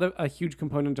a huge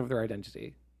component of their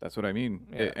identity. That's what I mean.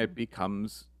 Yeah. It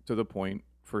becomes to the point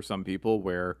for some people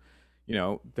where,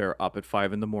 they're up at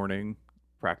 5 a.m.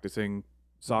 practicing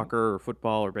soccer or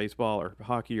football or baseball or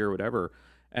hockey or whatever,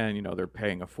 and they're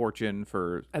paying a fortune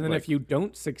for. And then if you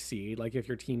don't succeed, like if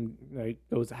your team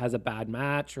has a bad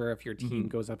match, or if your team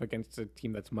goes up against a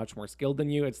team that's much more skilled than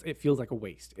you, it feels like a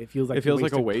waste. It feels like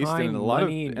a waste, time,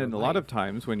 and a lot of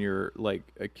times when you're like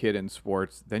a kid in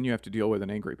sports, then you have to deal with an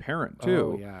angry parent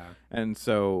too. Oh, yeah. And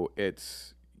so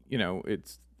it's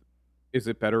is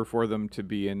it better for them to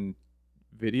be in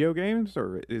video games,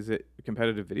 or is it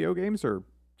competitive video games or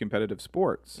competitive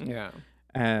sports? Yeah.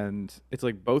 And it's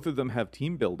like both of them have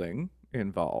team building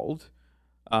involved.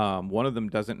 One of them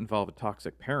doesn't involve a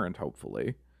toxic parent,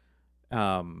 hopefully.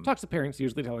 Toxic parents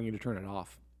usually telling you to turn it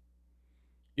off.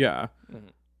 Yeah.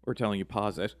 Or telling you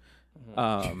pause it.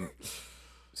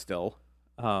 Still.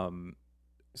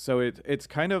 So it's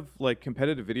kind of like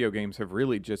competitive video games have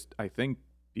really just, I think,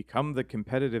 become the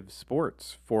competitive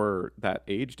sports for that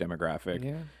age demographic.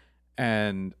 Yeah.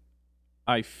 And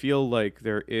I feel like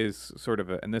there is sort of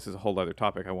and this is a whole other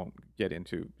topic, I won't get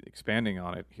into expanding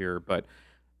on it here, but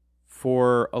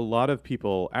for a lot of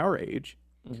people our age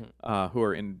who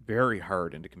are very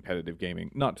hard into competitive gaming,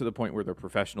 not to the point where they're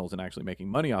professionals and actually making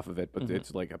money off of it, but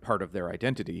it's like a part of their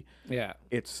identity. Yeah.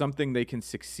 It's something they can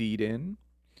succeed in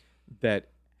that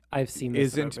I've seen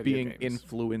this isn't being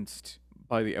influenced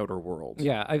by the outer world.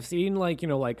 Yeah, I've seen like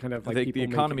kind of like the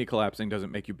economy collapsing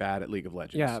doesn't make you bad at League of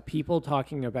Legends. Yeah, people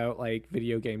talking about like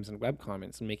video games and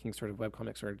webcomics and making sort of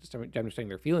webcomics or just demonstrating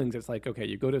their feelings. It's like, okay,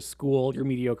 you go to school, you're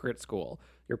mediocre at school.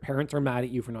 Your parents are mad at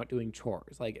you for not doing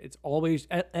chores. Like it's always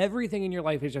everything in your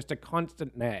life is just a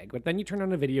constant nag. But then you turn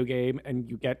on a video game and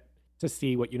you get to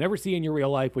see what you never see in your real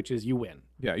life, which is you win.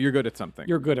 Yeah, you're good at something.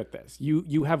 You're good at this.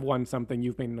 You have won something.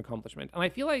 You've made an accomplishment. And I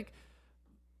feel like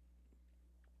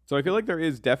there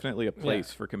is definitely a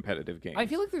place for competitive games. I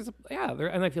feel like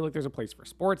and I feel like there's a place for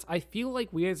sports. I feel like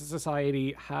we as a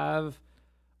society have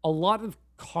a lot of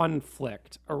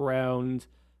conflict around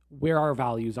where our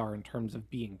values are in terms of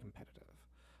being competitive.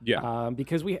 Yeah.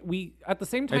 Because we at the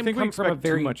same time I think come we expect from a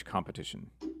very too much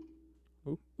competition.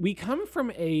 We come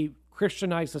from a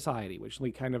Christianized society, which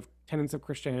the kind of tenets of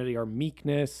Christianity are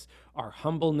meekness, are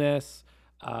humbleness,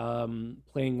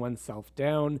 playing oneself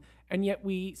down, and yet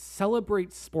we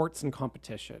celebrate sports and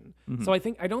competition. So I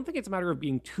don't think it's a matter of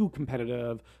being too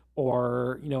competitive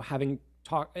or having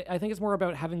talk. I think it's more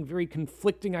about having very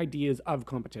conflicting ideas of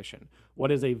competition.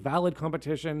 What is a valid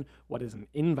competition? What is an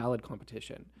invalid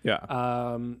competition? Yeah.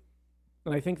 And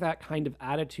I think that kind of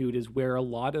attitude is where a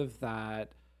lot of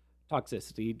that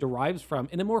toxicity derives from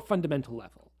in a more fundamental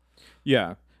level.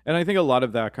 Yeah. And I think a lot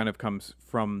of that kind of comes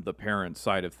from the parent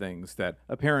side of things, that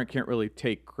a parent can't really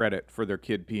take credit for their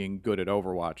kid being good at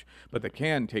Overwatch, but they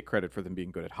can take credit for them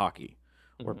being good at hockey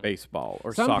or baseball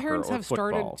or Some soccer parents or have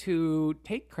football. started to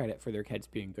take credit for their kids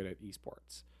being good at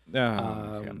esports.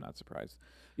 Okay, I'm not surprised.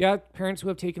 Yeah, parents who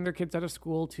have taken their kids out of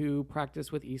school to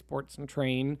practice with esports and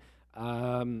train. I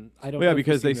don't know. Yeah,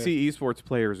 because they see esports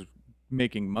players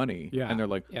making money, and they're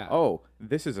like, oh,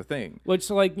 this is a thing. Which,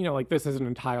 this is an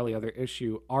entirely other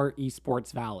issue. Are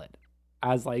esports valid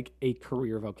as like a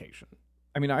career vocation?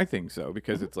 I mean, I think so,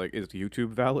 because it's like, is YouTube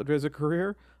valid as a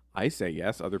career? I say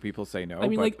yes. Other people say no. I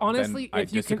mean, like, honestly, I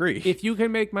disagree. If you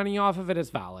can make money off of it, it's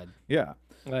valid. Yeah.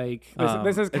 Like,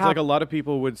 this is... It's like a lot of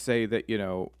people would say that,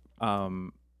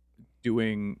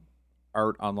 doing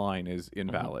art online is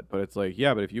invalid, but it's like,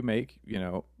 yeah, but if you make,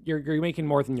 you're making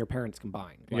more than your parents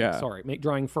combined. Like, yeah. Sorry,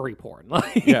 drawing furry porn.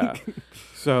 Like, yeah.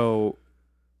 So,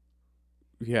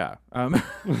 yeah.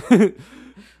 We're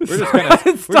just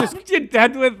kind of you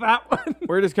dead with that one.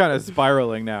 We're just kind of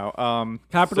spiraling now.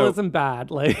 Capitalism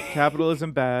bad. Like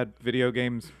capitalism bad. Video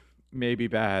games maybe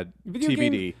bad.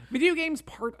 TBD. Video games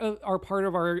are part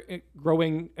of our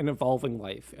growing and evolving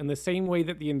life, in the same way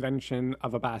that the invention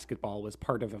of a basketball was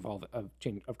part of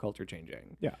of culture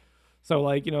changing. Yeah. So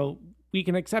we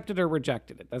can accept it or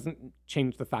reject it. It doesn't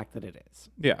change the fact that it is.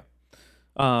 Yeah.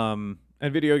 And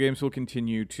video games will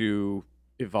continue to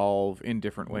evolve in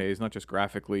different ways, not just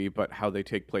graphically, but how they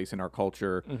take place in our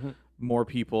culture. More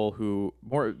people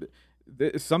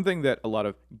something that a lot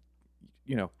of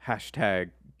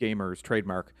hashtag gamers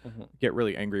trademark get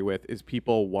really angry with is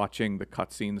people watching the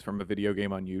cutscenes from a video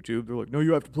game on YouTube. They're like, no,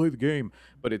 you have to play the game,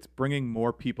 but it's bringing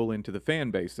more people into the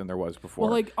fan base than there was before.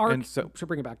 Well, to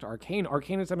bring it back to Arcane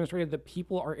has demonstrated that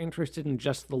people are interested in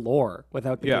just the lore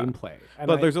without the gameplay.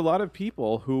 But there's a lot of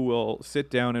people who will sit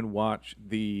down and watch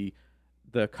the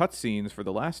cutscenes for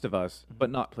The Last of Us, but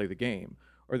not play the game,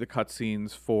 or the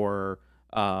cutscenes for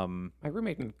my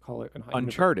roommate in college,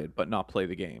 Uncharted, but not play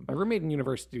the game. My roommate in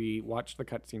university watched the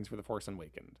cutscenes for The Force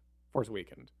Awakens.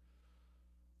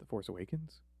 The Force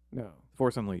Awakens? No.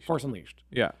 Force Unleashed. Force Unleashed.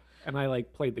 Yeah. And I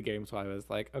like played the game, so I was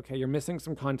like, okay, you're missing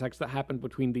some context that happened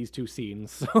between these two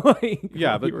scenes. So like,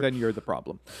 Yeah, but then you're the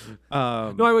problem.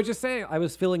 no, I was just saying I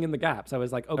was filling in the gaps. I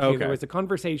was like, okay, there was a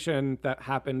conversation that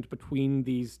happened between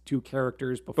these two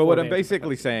characters before. But what I'm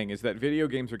basically saying is that video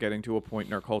games are getting to a point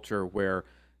in our culture where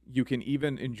you can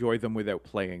even enjoy them without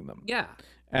playing them. Yeah.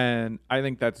 And I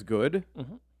think that's good.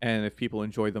 Mm-hmm. And if people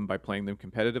enjoy them by playing them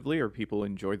competitively, or people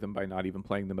enjoy them by not even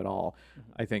playing them at all,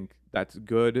 I think that's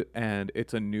good. And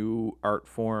it's a new art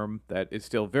form that is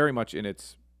still very much in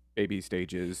its baby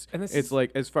stages. And it's like,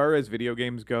 as far as video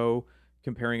games go,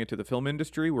 comparing it to the film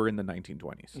industry, we're in the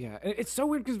 1920s. Yeah, and it's so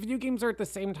weird because video games are at the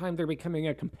same time they're becoming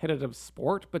a competitive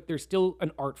sport, but they're still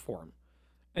an art form.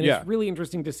 And it's really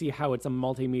interesting to see how it's a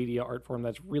multimedia art form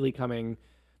that's really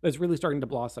starting to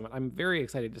blossom. And I'm very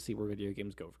excited to see where video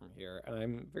games go from here. And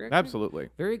I'm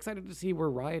very excited to see where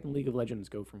Riot and League of Legends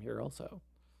go from here also.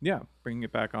 Yeah, bringing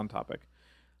it back on topic.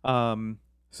 So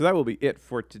that will be it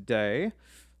for today.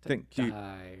 Thank you.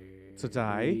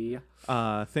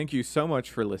 Thank you so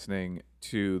much for listening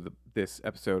to this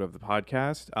episode of the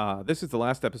podcast. This is the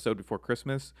last episode before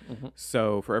Christmas. Mm-hmm.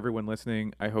 So for everyone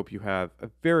listening, I hope you have a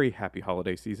very happy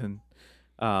holiday season.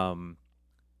 And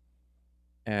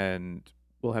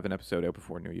we'll have an episode out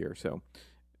before New Year, so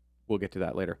we'll get to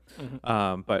that later.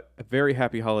 Mm-hmm. But a very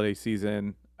happy holiday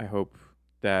season. I hope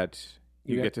that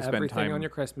you get to spend time on your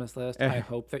Christmas list. I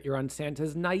hope that you're on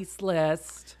Santa's nice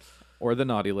list. Or the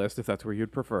naughty list, if that's where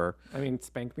you'd prefer. I mean,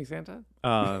 spank me, Santa.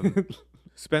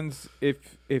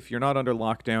 If you're not under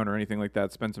lockdown or anything like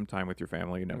that, spend some time with your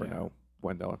family. You never know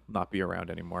when they'll not be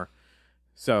around anymore.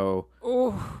 So,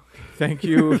 thank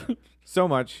you so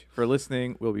much for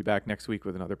listening. We'll be back next week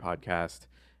with another podcast.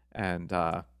 And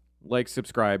like,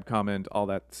 subscribe, comment, all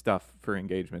that stuff for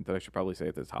engagement that I should probably say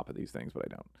at the top of these things, but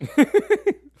I don't.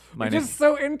 We're just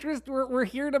so interested. We're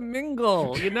here to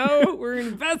mingle, you know? We're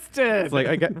invested. It's like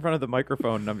I get in front of the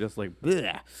microphone and I'm just like,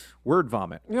 bleh, word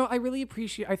vomit. You know, I really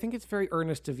I think it's very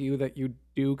earnest of you that you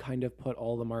do kind of put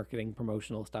all the marketing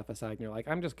promotional stuff aside and you're like,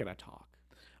 I'm just going to talk.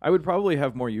 I would probably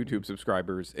have more YouTube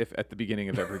subscribers if at the beginning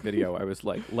of every video I was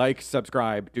like,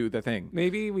 subscribe, do the thing.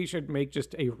 Maybe we should make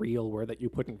just a reel where that you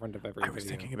put in front of every video. I was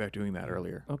thinking about doing that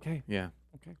earlier. Okay. Yeah.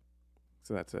 Okay.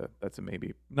 So that's a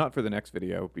maybe. Not for the next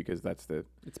video because it's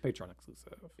Patreon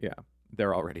exclusive. Yeah.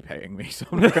 They're already paying me, so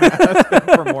I'm not going to ask them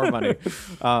for more money.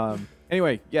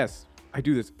 Anyway, yes, I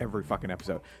do this every fucking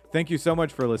episode. Thank you so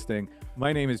much for listening.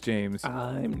 My name is James.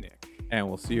 I'm Nick. And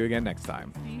we'll see you again next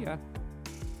time. See ya.